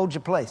 Hold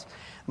your place.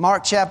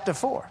 Mark chapter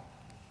 4.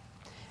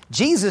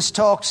 Jesus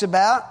talks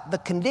about the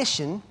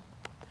condition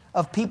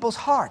of people's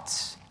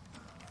hearts.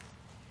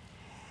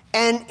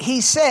 And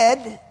he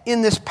said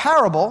in this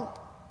parable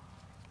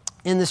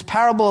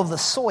of the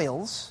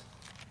soils,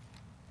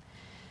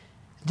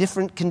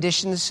 different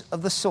conditions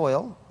of the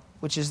soil,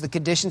 which is the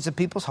conditions of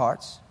people's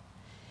hearts.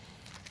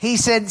 He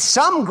said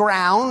some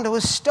ground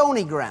was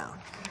stony ground.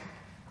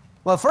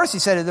 Well, first he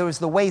said there was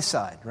the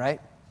wayside, right?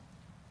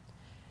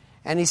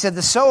 And he said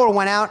the sower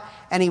went out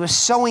and he was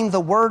sowing the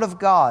word of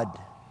God.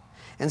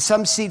 And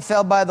some seed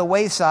fell by the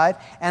wayside,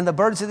 and the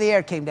birds of the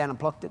air came down and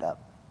plucked it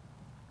up.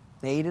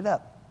 They ate it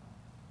up.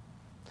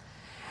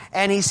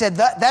 And he said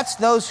that's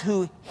those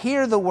who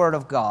hear the word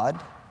of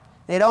God.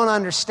 They don't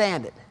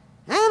understand it.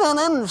 I don't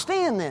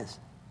understand this.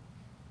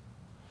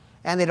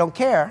 And they don't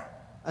care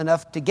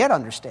enough to get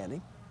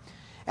understanding.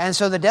 And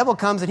so the devil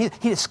comes and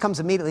he just comes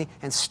immediately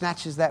and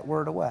snatches that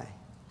word away.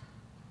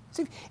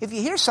 See, if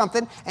you hear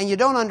something and you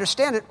don't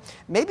understand it,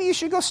 maybe you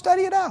should go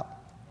study it out.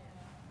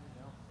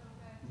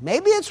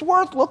 Maybe it's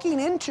worth looking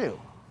into.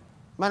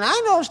 But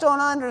I just don't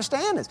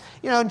understand this.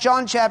 You know, in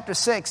John chapter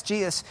 6,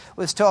 Jesus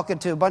was talking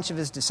to a bunch of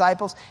his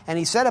disciples, and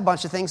he said a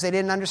bunch of things they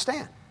didn't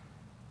understand.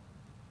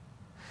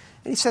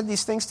 And he said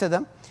these things to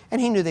them,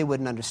 and he knew they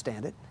wouldn't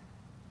understand it.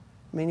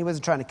 I mean, he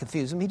wasn't trying to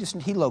confuse them.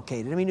 He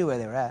located them. He knew where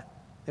they were at.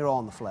 They were all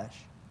in the flesh.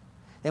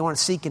 They weren't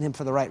seeking him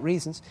for the right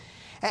reasons.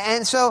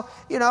 And so,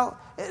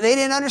 they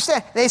didn't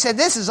understand. They said,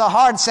 this is a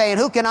hard saying.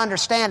 Who can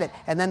understand it?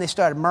 And then they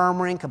started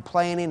murmuring,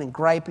 complaining, and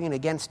griping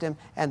against him,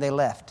 and they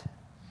left.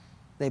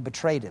 They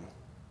betrayed him.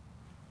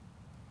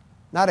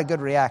 Not a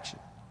good reaction.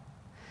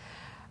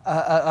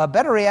 A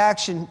better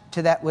reaction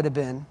to that would have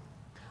been,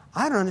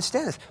 I don't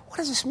understand this. What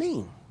does this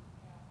mean?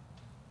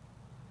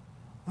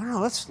 I don't know.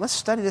 Let's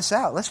study this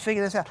out. Let's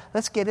figure this out.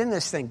 Let's get in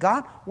this thing.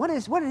 God, what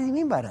did he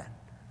mean by that?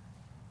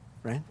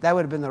 Right? That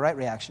would have been the right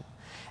reaction.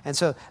 And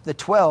so the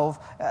 12,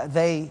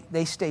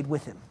 they stayed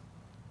with him.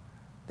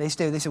 They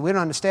said, we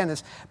don't understand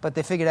this, but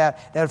they figured out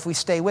that if we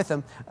stay with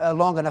him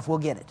long enough, we'll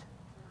get it.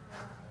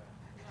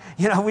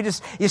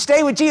 You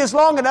stay with Jesus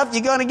long enough,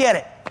 you're going to get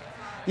it.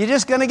 You're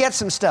just going to get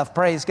some stuff,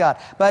 praise God.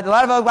 But a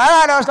lot of folks,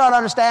 I don't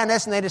understand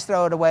this, and they just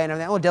throw it away and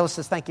everything. Well, the devil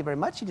says, thank you very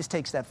much. He just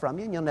takes that from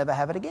you, and you'll never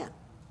have it again.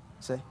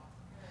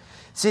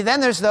 See, then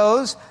there's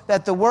those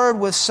that the word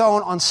was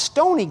sown on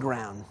stony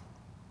ground.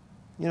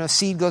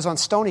 Seed goes on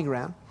stony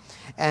ground.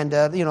 And,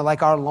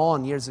 like our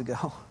lawn years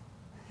ago.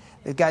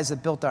 The guys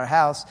that built our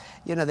house,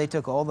 they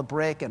took all the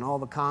brick and all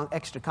the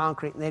extra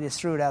concrete, and they just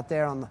threw it out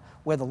there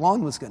where the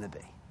lawn was going to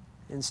be.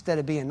 Instead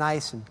of being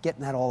nice and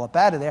getting that all up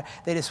out of there,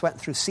 they just went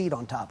and threw seed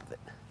on top of it.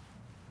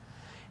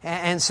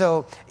 And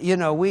so,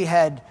 we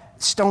had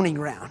stony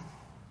ground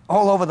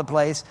all over the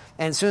place.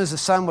 And as soon as the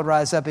sun would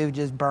rise up, it would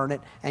just burn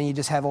it. And you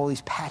just have all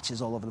these patches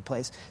all over the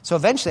place. So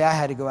eventually I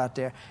had to go out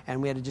there,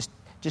 and we had to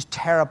just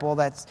tear up all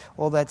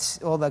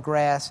the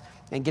grass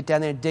and get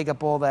down there and dig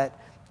up all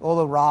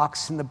the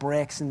rocks and the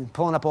bricks and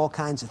pulling up all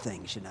kinds of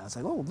things, It's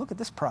like, oh, look at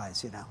this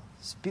prize,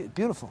 It's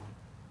beautiful.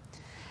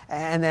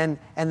 And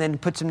then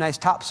put some nice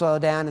topsoil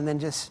down, and then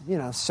just,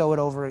 sow it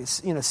over,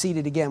 seed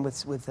it again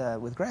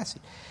with grass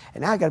seed.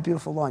 And now I got a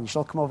beautiful lawn. You should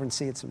all come over and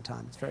see it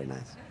sometime. It's very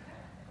nice.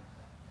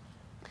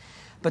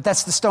 But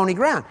that's the stony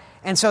ground.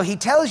 And so he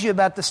tells you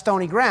about the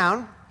stony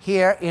ground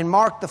here in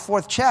Mark, the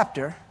 4th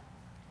chapter,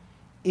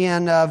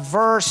 in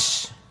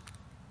verse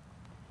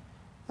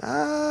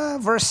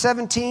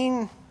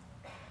 17.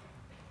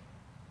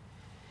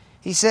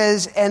 He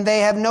says, and they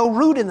have no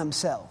root in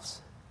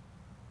themselves.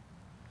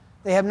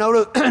 They have no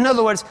root. In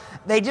other words,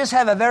 they just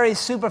have a very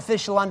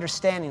superficial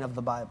understanding of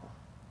the Bible.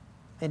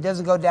 It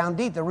doesn't go down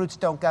deep. The roots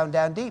don't go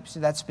down deep.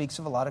 So that speaks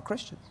of a lot of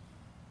Christians.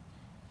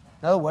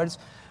 In other words,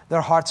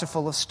 their hearts are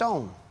full of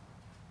stone.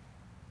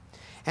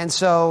 And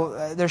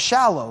so they're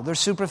shallow. They're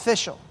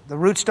superficial. The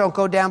roots don't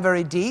go down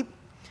very deep.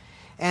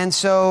 And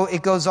so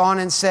it goes on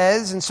and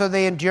says, and so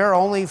they endure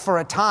only for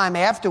a time.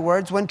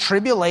 Afterwards, when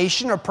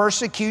tribulation or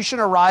persecution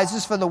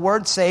arises for the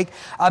word's sake,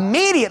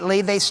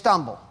 immediately they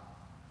stumble.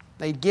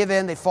 They give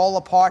in, they fall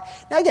apart.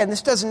 Now again,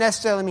 this doesn't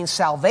necessarily mean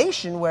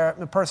salvation, where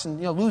a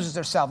person loses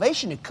their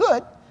salvation. It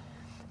could,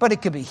 but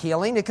it could be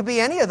healing. It could be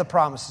any of the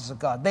promises of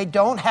God. They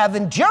don't have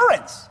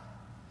endurance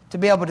to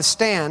be able to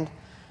stand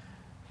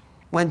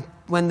when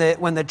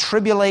the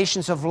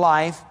tribulations of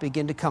life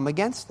begin to come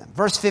against them.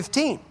 Verse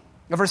 18.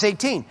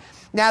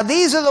 Now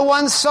these are the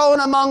ones sown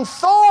among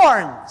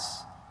thorns.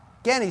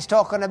 Again, he's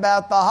talking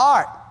about the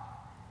heart.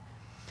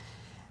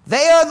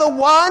 They are the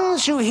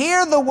ones who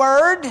hear the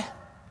word,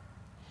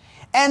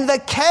 and the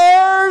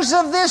cares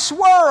of this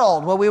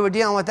world. Well, we were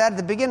dealing with that at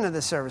the beginning of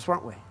the service,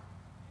 weren't we?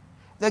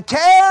 The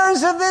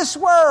cares of this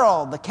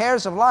world, the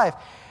cares of life,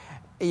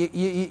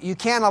 you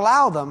can't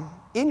allow them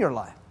in your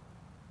life.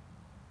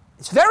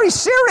 It's very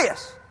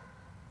serious.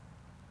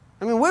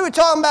 I mean, we were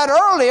talking about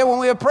earlier when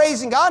we were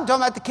praising God and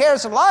talking about the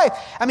cares of life.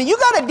 I mean, you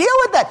got to deal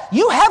with that.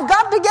 You have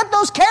got to get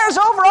those cares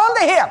over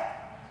onto Him.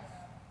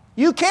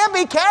 You can't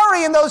be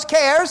carrying those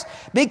cares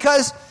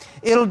because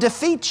it'll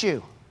defeat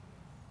you.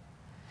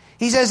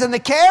 He says, and the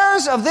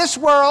cares of this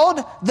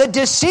world, the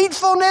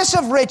deceitfulness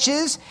of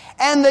riches,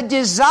 and the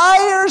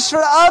desires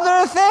for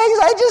other things.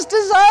 I just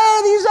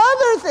desire these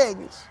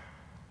other things.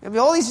 I mean,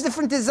 all these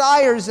different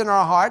desires in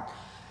our heart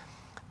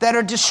that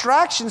are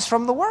distractions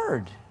from the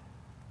Word.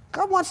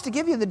 God wants to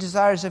give you the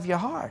desires of your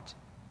heart,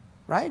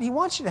 right? He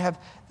wants you to have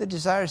the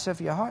desires of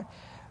your heart.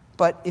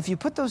 But if you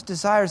put those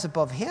desires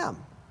above Him,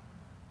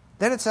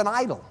 then it's an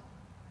idol.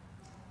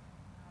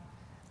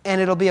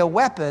 And it'll be a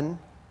weapon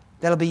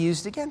that'll be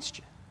used against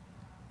you.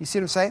 You see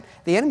what I'm saying?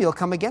 The enemy will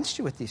come against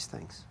you with these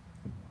things.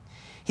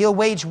 He'll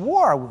wage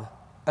war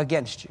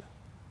against you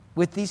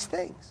with these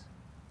things.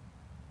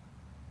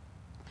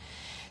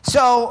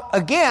 So,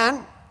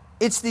 again,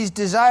 it's these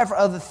desire for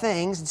other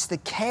things. It's the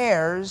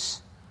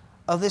cares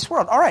of this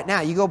world. All right, now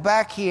you go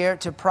back here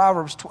to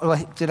Proverbs.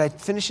 Did I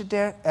finish it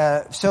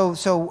there? So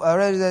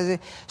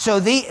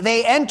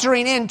they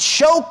entering in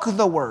choke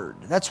the word.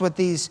 That's what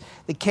the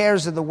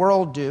cares of the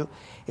world do.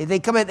 They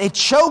come in, it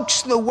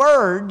chokes the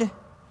word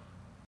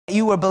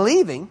you were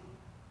believing,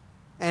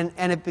 and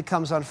it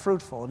becomes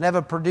unfruitful. It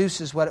never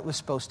produces what it was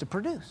supposed to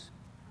produce.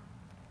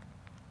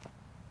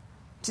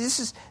 See,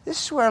 this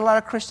is where a lot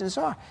of Christians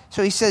are.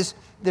 So he says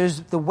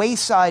there's the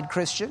wayside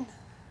Christian.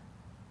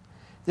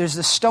 There's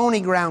the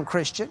stony ground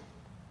Christian.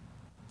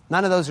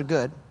 None of those are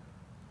good.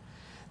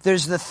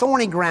 There's the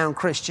thorny ground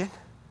Christian.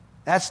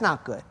 That's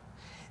not good.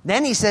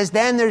 Then he says,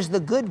 then there's the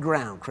good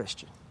ground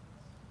Christian.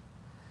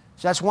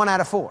 So that's 1 out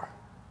of 4.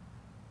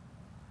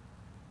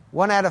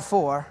 1 out of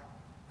 4,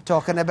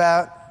 talking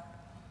about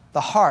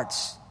the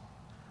hearts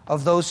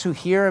of those who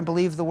hear and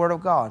believe the word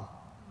of God.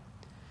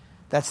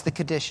 That's the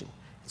condition.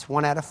 It's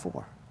 1 out of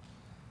 4.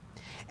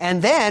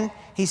 And then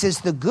he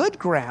says the good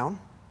ground,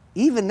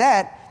 even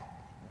that,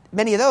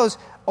 many of those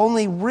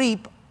only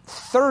reap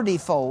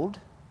 30-fold,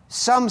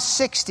 some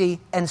 60,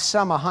 and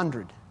some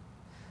 100.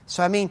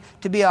 So I mean,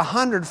 to be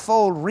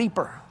 100-fold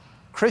reaper,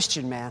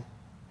 Christian man,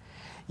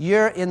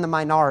 you're in the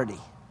minority.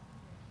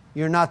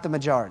 You're not the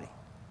majority.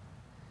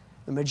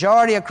 The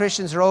majority of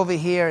Christians are over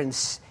here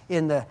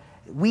in the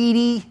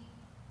weedy,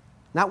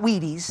 not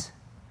Wheaties.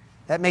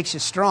 That makes you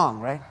strong,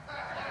 right?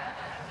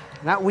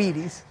 Not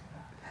Wheaties.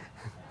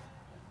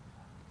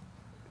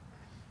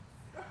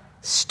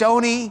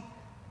 Stony,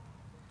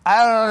 I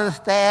don't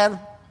understand.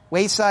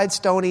 Wayside,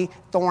 stony,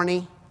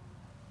 thorny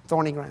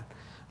ground.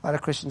 A lot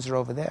of Christians are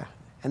over there.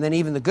 And then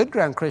even the good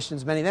ground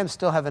Christians, many of them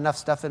still have enough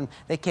stuff in them.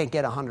 They can't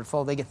get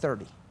 100-fold. They get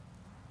 30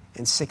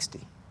 and 60.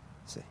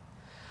 See,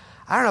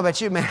 I don't know about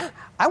you, man.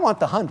 I want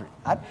the 100.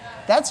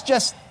 That's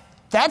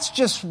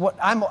just what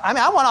I want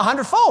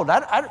 100-fold.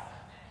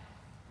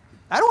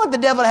 I don't want the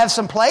devil to have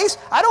some place.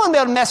 I don't want to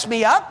be able to mess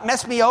me up,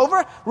 mess me over.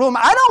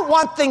 I don't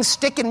want things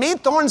sticking me,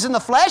 thorns in the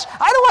flesh.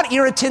 I don't want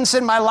irritants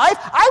in my life.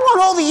 I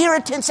want all the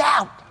irritants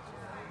out.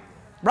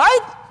 Right?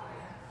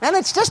 And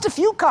it's just a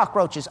few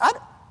cockroaches.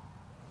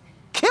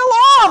 Kill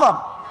all of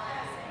them.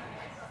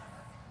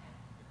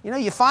 You know,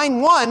 you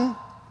find one,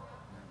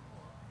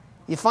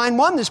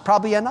 there's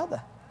probably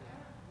another.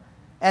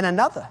 And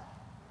another.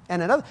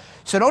 And another.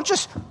 So don't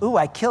just,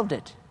 I killed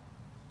it.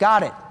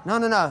 Got it.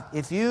 No.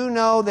 If you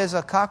know there's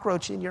a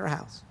cockroach in your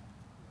house,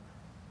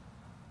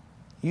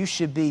 you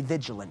should be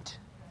vigilant.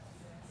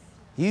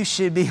 You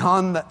should be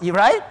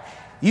right?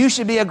 You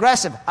should be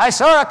aggressive. I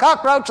saw a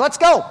cockroach, let's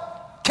go.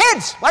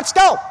 Kids, let's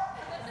go.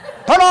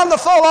 Put on the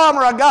full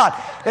armor of God.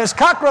 There's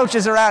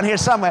cockroaches around here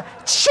somewhere.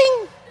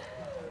 Ching!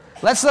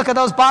 Let's look at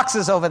those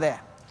boxes over there.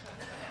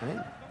 Right?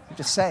 I'm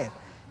just saying.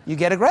 You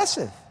get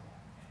aggressive.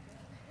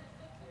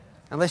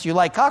 Unless you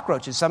like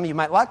cockroaches. Some of you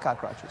might like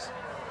cockroaches.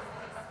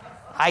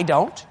 I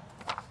don't.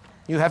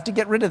 You have to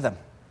get rid of them.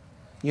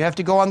 You have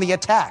to go on the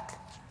attack.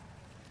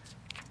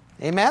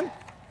 Amen?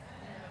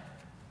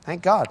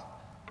 Thank God.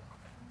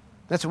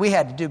 That's what we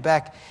had to do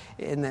back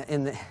in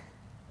the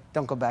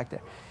don't go back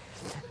there.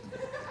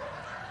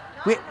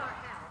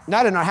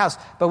 Not in our house,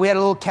 but we had a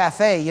little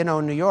cafe, in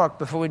New York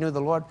before we knew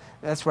the Lord.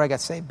 That's where I got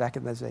saved back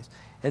in those days.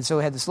 And so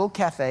we had this little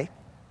cafe,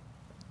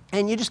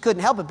 and you just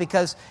couldn't help it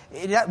because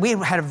we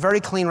had a very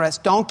clean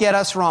restaurant. Don't get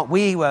us wrong.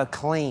 We were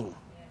clean.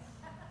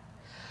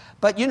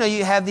 But,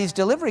 you have these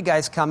delivery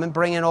guys come and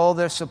bring in all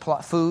their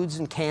foods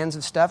and cans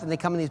and stuff, and they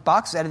come in these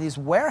boxes out of these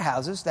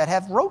warehouses that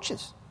have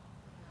roaches.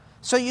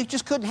 So you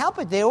just couldn't help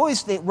it.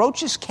 The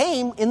roaches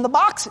came in the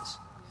boxes.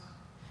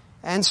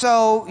 And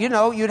so,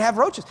 you'd have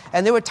roaches.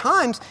 And there were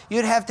times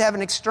you'd have to have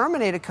an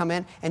exterminator come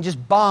in and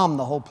just bomb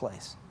the whole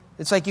place.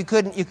 It's like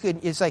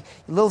it's like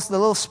the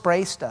little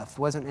spray stuff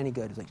wasn't any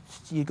good. It's like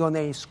you go in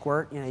there and you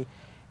squirt, you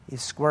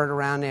squirt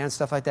around there and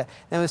stuff like that.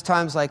 And there was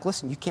times like,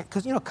 listen, you can't,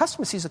 because,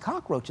 customer sees a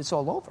cockroach, it's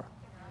all over.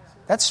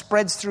 That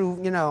spreads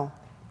through,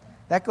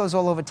 that goes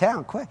all over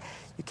town quick.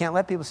 You can't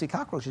let people see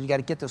cockroaches. You got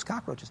to get those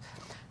cockroaches.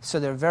 So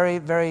they're very,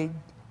 very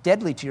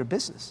deadly to your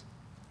business.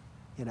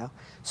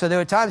 So there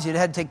were times you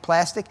had to take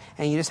plastic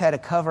and you just had to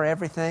cover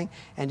everything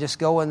and just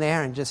go in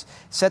there and just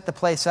set the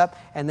place up,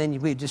 and then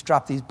we'd just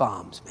drop these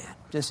bombs, man.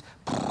 Just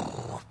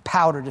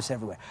powder just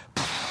everywhere.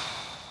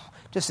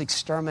 Just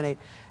exterminate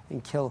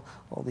and kill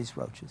all these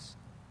roaches.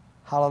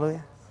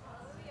 Hallelujah.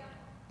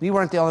 We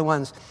weren't the only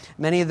ones.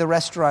 Many of the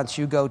restaurants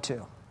you go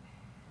to,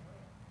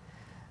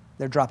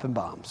 they're dropping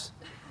bombs.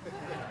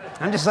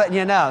 I'm just letting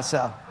you know,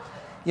 so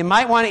you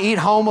might want to eat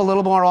home a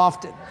little more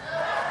often.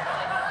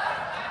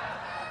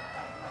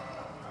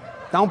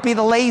 Don't be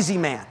the lazy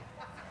man.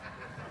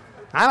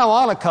 I don't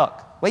want to cook.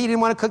 Well, you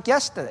didn't want to cook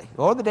yesterday,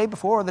 or the day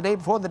before, or the day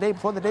before, the day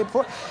before, the day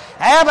before.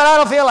 But I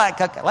don't feel like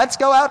cooking. Let's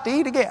go out to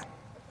eat again.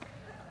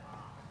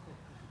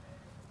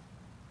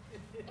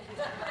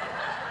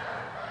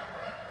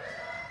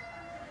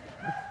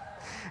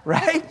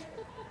 Right?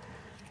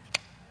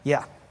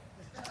 Yeah.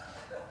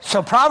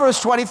 So Proverbs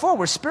 24,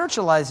 we're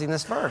spiritualizing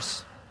this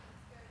verse.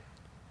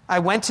 I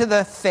went to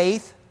the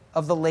faith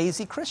of the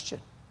lazy Christian.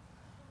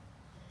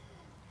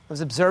 I was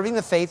observing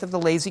the faith of the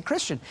lazy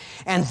Christian.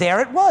 And there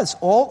it was,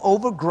 all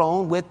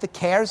overgrown with the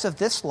cares of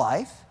this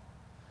life,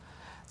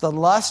 the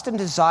lust and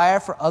desire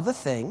for other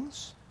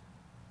things.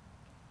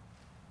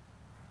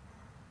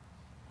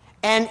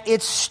 And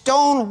its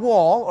stone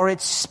wall, or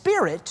its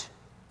spirit,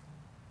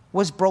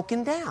 was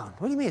broken down.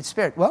 What do you mean its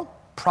spirit? Well,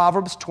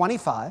 Proverbs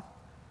 25,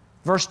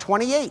 verse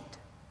 28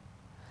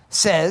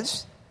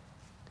 says,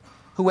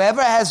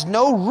 whoever has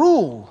no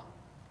rule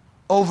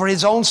over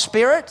his own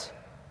spirit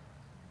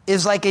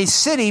is like a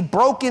city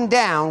broken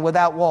down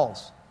without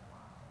walls.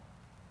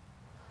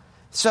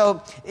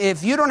 So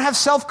if you don't have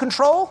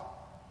self-control,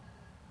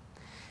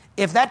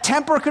 if that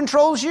temper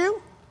controls you,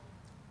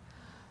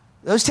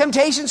 Those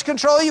temptations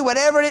control you,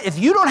 whatever it is. If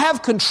you don't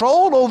have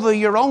control over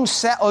your own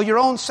self,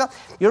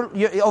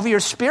 over your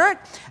spirit,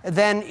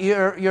 then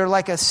you're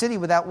like a city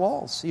without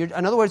walls.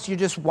 In other words, you're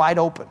just wide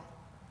open.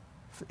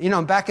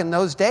 Back in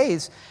those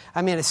days,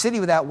 a city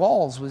without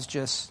walls was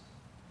just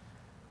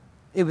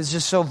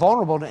so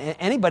vulnerable.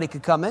 Anybody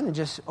could come in and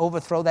just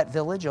overthrow that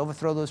village,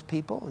 overthrow those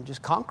people, and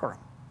just conquer them.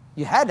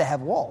 You had to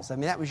have walls.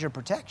 that was your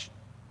protection.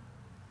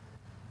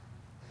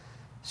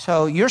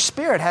 So your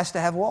spirit has to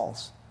have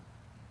walls.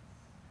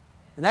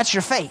 And that's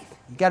your faith.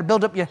 You got to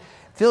build up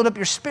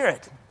your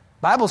spirit.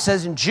 Bible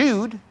says in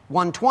Jude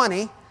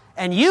 1:20,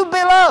 and you,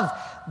 beloved,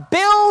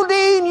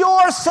 building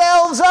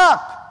yourselves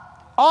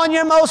up on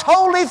your most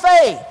holy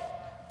faith,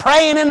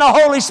 praying in the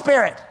Holy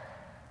Spirit,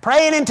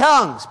 praying in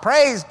tongues.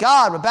 Praise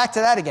God. We're back to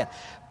that again.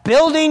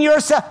 Building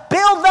yourself.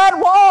 Build that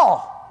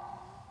wall.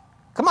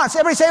 Come on,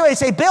 everybody say what?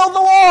 Say, build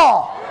the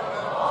wall. Build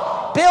the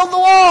wall. Build the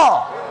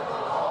wall. Build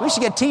the wall. We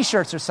should get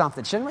T-shirts or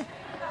something, shouldn't we?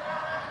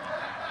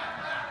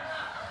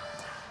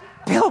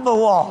 Build the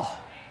wall.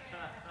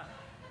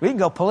 We can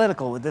go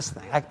political with this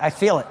thing. I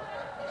feel it.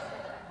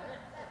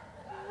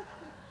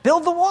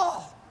 Build the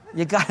wall.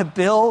 You got to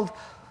build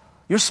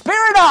your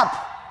spirit up.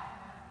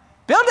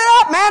 Build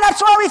it up, man.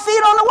 That's why we feed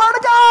on the Word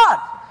of God.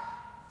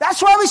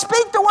 That's why we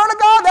speak the Word of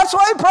God. That's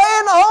why we pray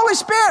in the Holy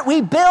Spirit.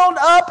 We build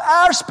up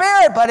our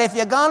spirit. But if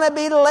you're going to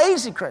be the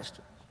lazy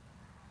Christian,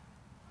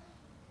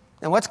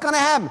 then what's going to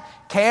happen?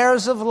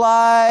 Cares of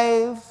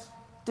life,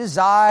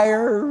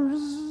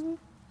 desires,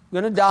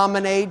 going to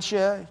dominate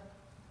you.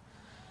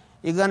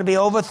 You're going to be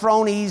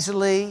overthrown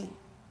easily.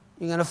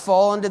 You're going to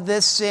fall into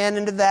this sin,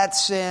 into that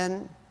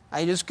sin.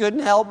 I just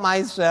couldn't help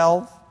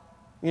myself.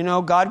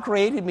 God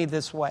created me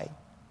this way.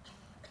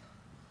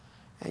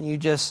 And you're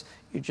just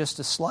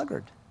a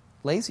sluggard,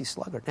 lazy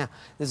sluggard. Now,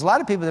 there's a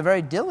lot of people that are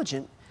very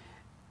diligent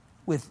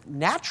with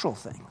natural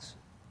things.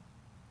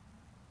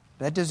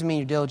 But that doesn't mean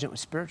you're diligent with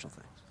spiritual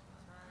things.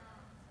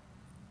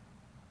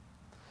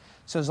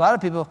 So there's a lot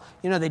of people,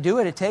 they do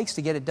what it takes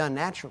to get it done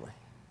naturally.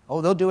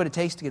 Oh, they'll do what it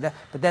takes to get it done.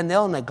 But then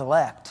they'll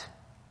neglect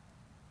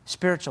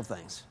spiritual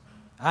things.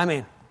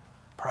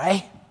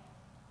 Pray.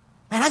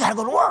 Man, I got to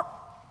go to work.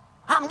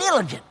 I'm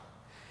diligent.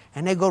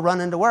 And they go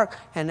run into work,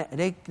 and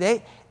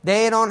they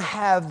don't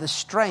have the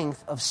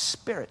strength of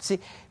spirit. See,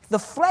 the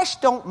flesh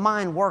don't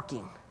mind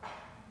working,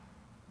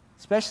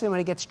 especially when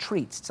it gets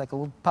treats. It's like a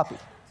little puppy.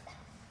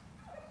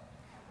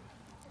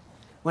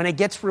 When it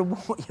gets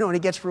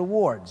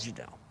rewards,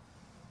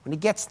 when it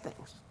gets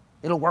things,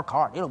 it'll work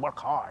hard. It'll work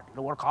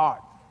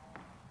hard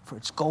for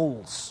its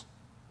goals,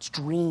 its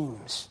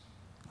dreams.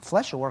 The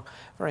flesh will work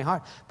very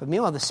hard. But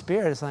meanwhile, the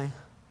spirit is like,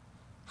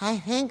 I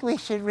think we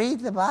should read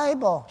the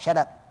Bible. Shut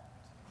up.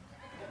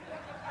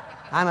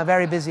 I'm a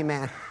very busy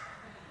man.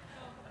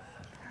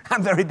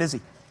 I'm very busy.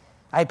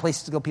 I have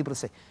places to go, people to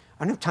say,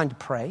 I don't have time to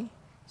pray.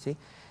 See,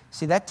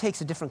 that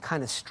takes a different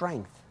kind of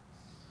strength.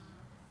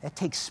 That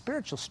takes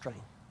spiritual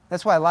strength.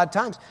 That's why a lot of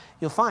times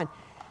you'll find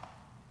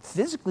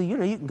physically, you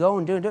can go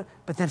and do it,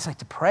 but then it's like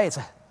to pray, it's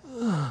like,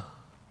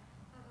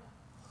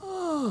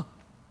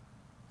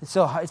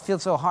 it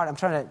feels so hard. I'm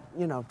trying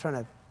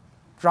to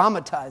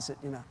dramatize it,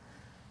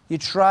 You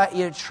try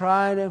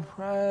to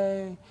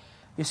pray.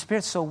 Your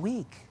spirit's so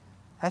weak.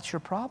 That's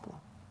your problem.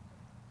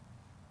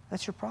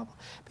 That's your problem.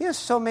 But it's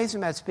so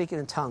amazing about speaking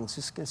in tongues.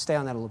 Just going to stay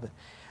on that a little bit.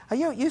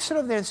 You sit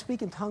over there and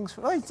speak in tongues.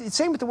 It's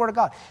same with the Word of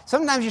God.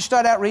 Sometimes you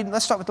start out reading,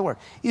 let's start with the Word.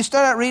 You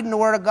start out reading the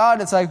Word of God,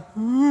 and it's like,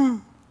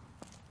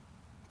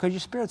 because your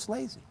spirit's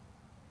lazy.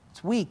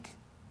 It's weak.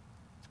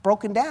 It's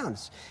broken down.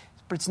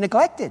 It's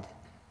neglected.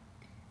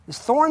 There's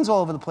thorns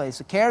all over the place.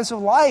 The cares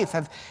of life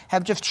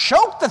have just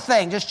choked the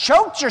thing, just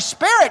choked your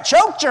spirit,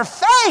 choked your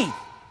faith.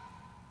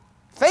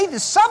 Faith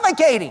is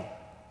suffocating.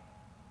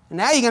 And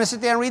now you're going to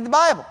sit there and read the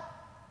Bible.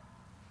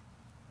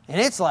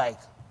 And it's like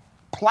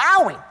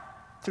plowing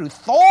through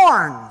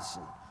thorns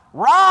and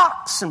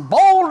rocks and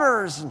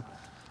boulders.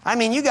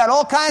 And, you got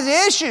all kinds of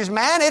issues,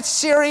 man. It's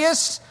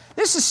serious.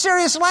 This is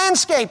serious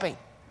landscaping.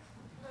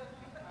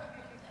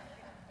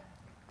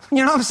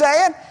 You know what I'm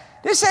saying?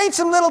 This ain't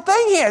some little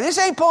thing here. This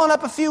ain't pulling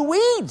up a few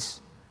weeds.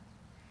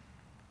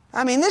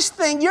 This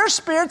thing, your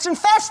spirit's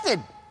infested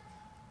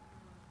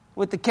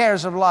with the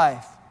cares of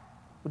life,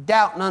 with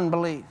doubt and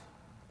unbelief,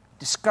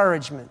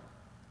 discouragement.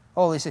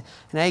 Oh, they say,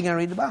 now you're going to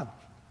read the Bible.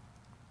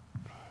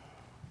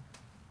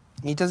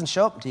 It doesn't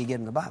show up until you get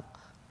in the Bible.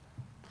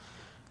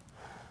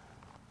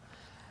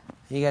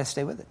 You got to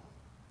stay with it.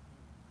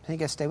 You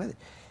got to stay with it.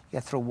 You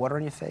got to throw water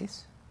on your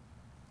face.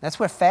 That's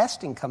where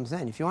fasting comes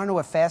in. If you want to know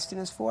what fasting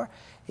is for,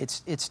 it's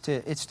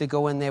to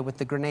go in there with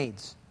the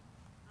grenades.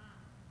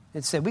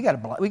 It's say we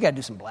got to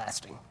do some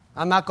blasting.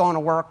 I'm not going to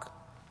work.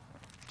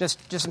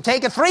 Just I'm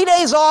taking 3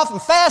 days off. I'm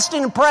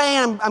fasting and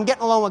praying. I'm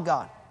getting along with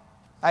God.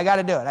 I got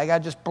to do it. I got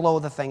to just blow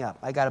the thing up.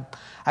 I got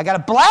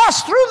to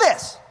blast through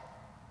this.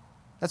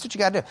 That's what you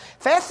got to do.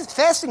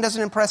 Fasting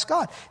doesn't impress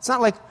God. It's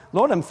not like,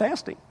 Lord, I'm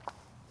fasting.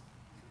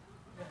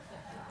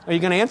 Are you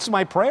going to answer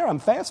my prayer? I'm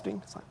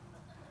fasting.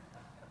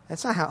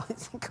 That's not how.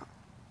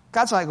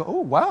 God's like, oh,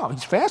 wow,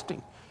 he's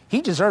fasting.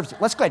 He deserves it.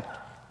 Let's go ahead.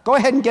 Go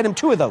ahead and get him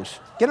 2 of those.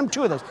 Get him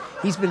 2 of those.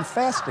 He's been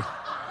fasting.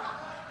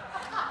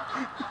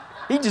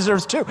 He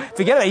deserves 2.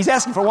 Forget it. He's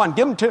asking for 1.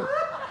 Give him 2.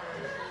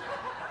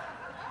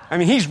 I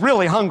mean, he's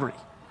really hungry.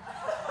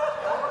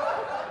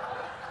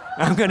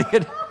 I'm going to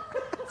get...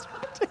 It's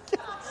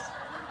ridiculous.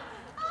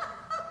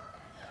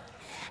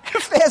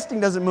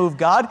 Fasting doesn't move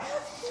God.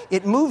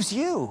 It moves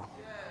you.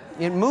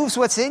 It moves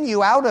what's in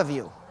you out of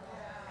you.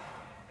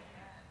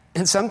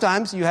 And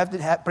sometimes you have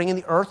to bring in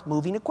the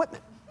earth-moving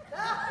equipment. You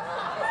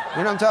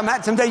know what I'm talking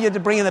about? Sometimes you have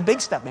to bring in the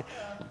big stuff, man.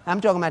 I'm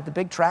talking about the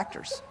big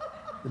tractors,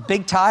 the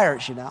big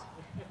tires, you know,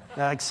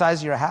 like the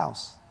size of your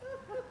house.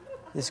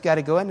 You just got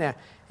to go in there,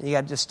 and you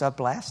got to just start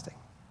blasting.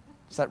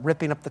 Start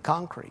ripping up the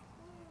concrete.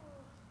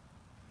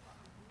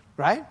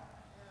 Right?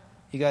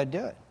 You got to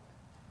do it.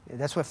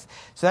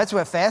 So that's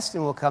where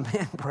fasting will come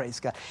in, praise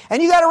God.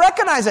 And you got to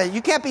recognize that.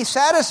 You can't be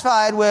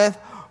satisfied with,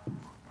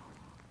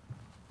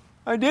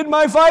 I did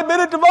my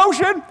 5-minute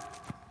devotion.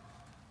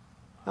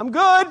 I'm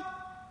good.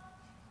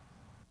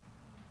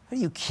 Are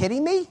you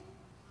kidding me?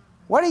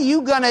 What are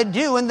you going to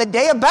do in the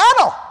day of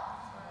battle?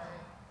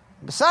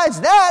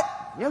 Besides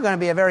that, you're going to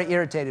be a very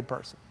irritated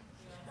person.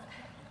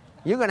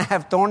 You're going to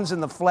have thorns in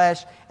the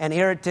flesh and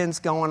irritants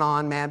going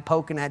on, man,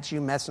 poking at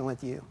you, messing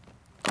with you.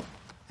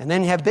 And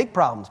then you have big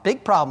problems.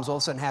 Big problems all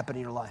of a sudden happen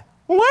in your life.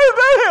 Well, why did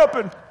that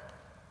happen?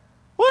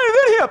 Why did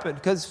that happen?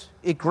 Because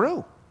it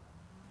grew.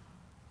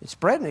 It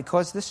spread, and it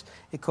caused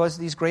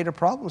these greater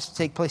problems to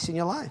take place in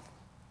your life.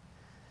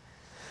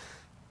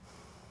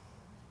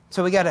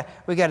 So we got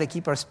to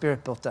keep our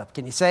spirit built up.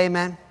 Can you say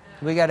amen?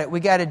 We got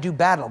to do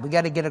battle. We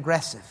got to get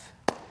aggressive.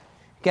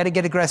 Got to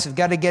get aggressive.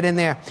 Got to get in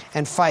there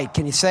and fight.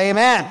 Can you say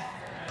amen?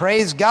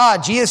 Praise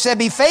God. Jesus said,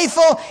 "Be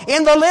faithful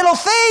in the little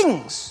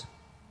things."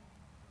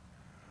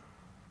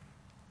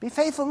 Be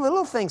faithful in the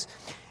little things,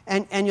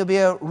 and you'll be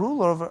a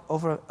ruler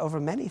over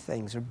many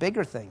things or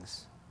bigger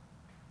things.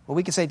 Well,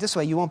 we can say it this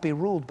way: you won't be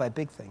ruled by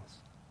big things.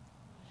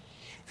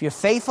 If you're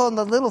faithful in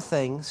the little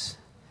things,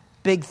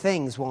 big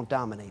things won't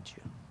dominate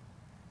you.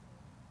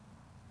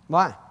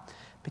 Why?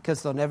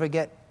 Because they'll never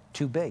get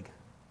too big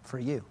for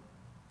you.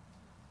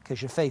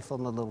 Because you're faithful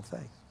in the little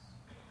things.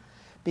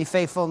 Be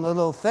faithful in the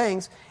little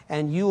things,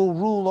 and you'll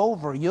rule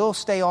over. You'll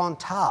stay on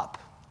top.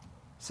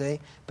 See?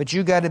 But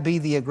you got to be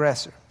the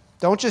aggressor.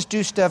 Don't just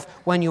do stuff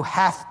when you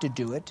have to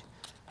do it.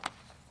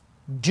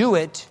 Do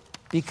it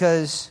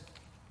because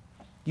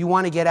you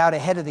want to get out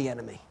ahead of the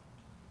enemy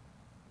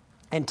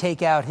and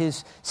take out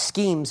his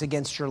schemes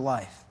against your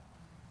life.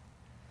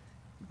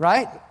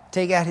 Right?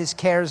 Take out his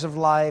cares of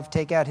life.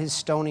 Take out his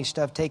stony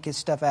stuff. Take his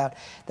stuff out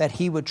that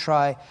he would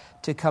try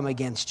to come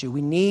against you.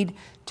 We need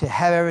to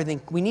have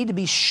everything. We need to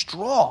be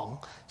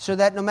strong so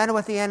that no matter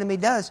what the enemy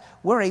does,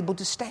 we're able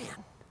to stand.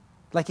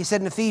 Like he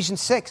said in Ephesians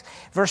 6,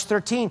 verse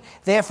 13,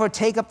 "Therefore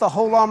take up the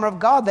whole armor of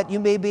God that you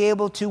may be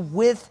able to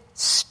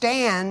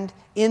withstand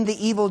in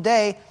the evil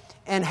day,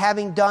 and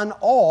having done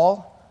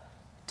all,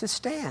 to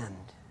stand."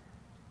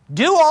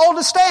 Do all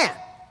to stand.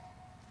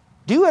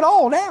 Do it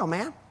all now,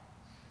 man.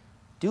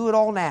 Do it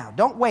all now.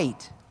 Don't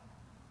wait.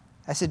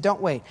 I said don't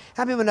wait.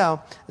 How many people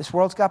know this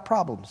world's got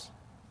problems?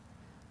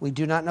 We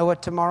do not know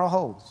what tomorrow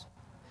holds.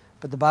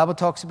 But the Bible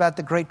talks about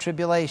the Great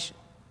Tribulation.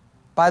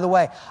 By the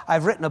way,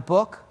 I've written a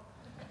book.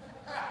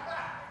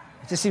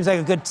 It just seems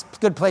like a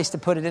good place to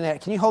put it in there.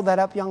 Can you hold that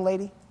up, young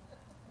lady?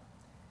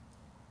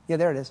 Yeah,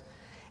 there it is.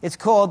 It's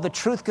called The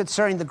Truth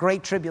Concerning the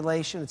Great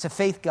Tribulation. It's a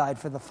faith guide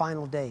for the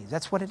final days.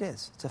 That's what it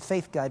is. It's a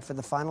faith guide for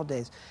the final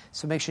days.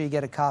 So make sure you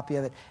get a copy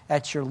of it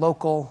at your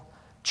local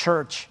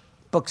church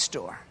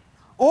bookstore.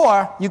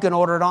 Or you can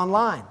order it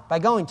online by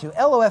going to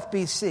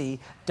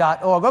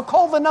lofbc.org or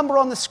call the number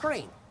on the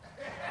screen.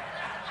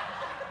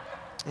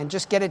 And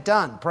just get it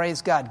done.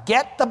 Praise God.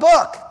 Get the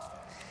book.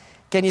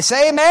 Can you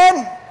say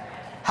amen?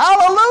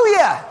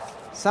 Hallelujah.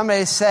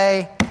 Somebody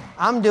say,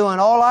 I'm doing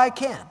all I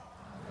can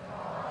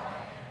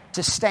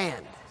to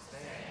stand.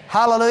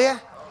 Hallelujah.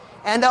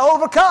 And to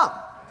overcome.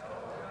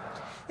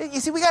 You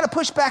see, we got to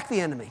push back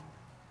the enemy.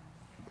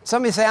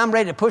 Somebody say, I'm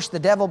ready to push the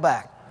devil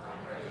back.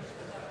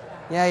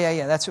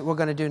 Yeah. That's what we're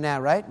going to do now,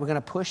 right? We're going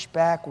to push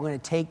back. We're going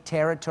to take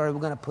territory.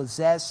 We're going to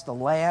possess the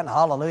land.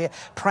 Hallelujah.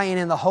 Praying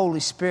in the Holy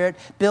Spirit.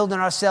 Building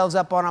ourselves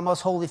up on our most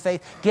holy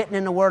faith. Getting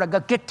in the Word of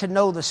God. Get to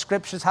know the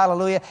Scriptures.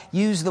 Hallelujah.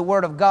 Use the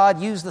Word of God.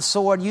 Use the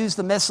sword. Use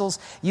the missiles.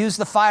 Use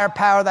the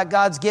firepower that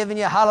God's given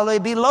you. Hallelujah.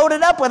 Be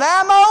loaded up with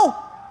ammo.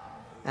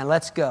 And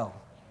let's go.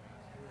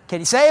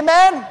 Can you say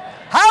amen?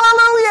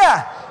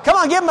 Hallelujah. Come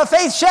on, give him a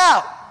faith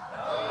shout.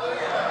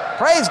 Hallelujah.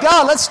 Praise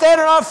God. Let's stand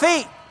on our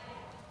feet.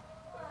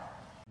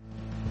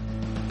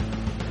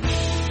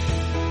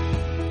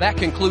 That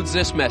concludes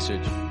this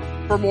message.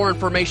 For more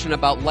information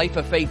about Life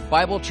of Faith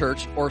Bible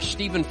Church or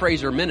Stephen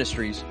Fraser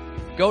Ministries,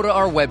 go to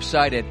our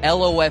website at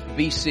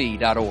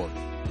lofbc.org.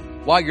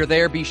 While you're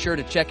there, be sure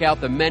to check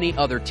out the many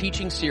other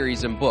teaching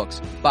series and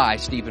books by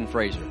Stephen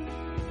Fraser.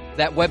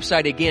 That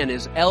website again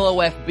is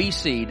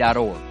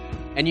lofbc.org.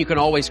 And you can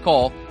always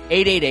call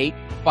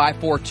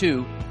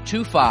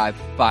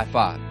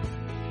 888-542-2555.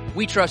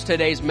 We trust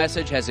today's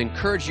message has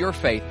encouraged your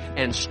faith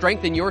and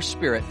strengthened your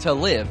spirit to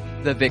live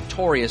the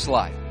victorious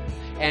life.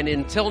 And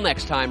until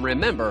next time,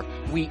 remember,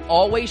 we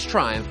always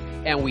triumph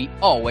and we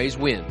always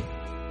win.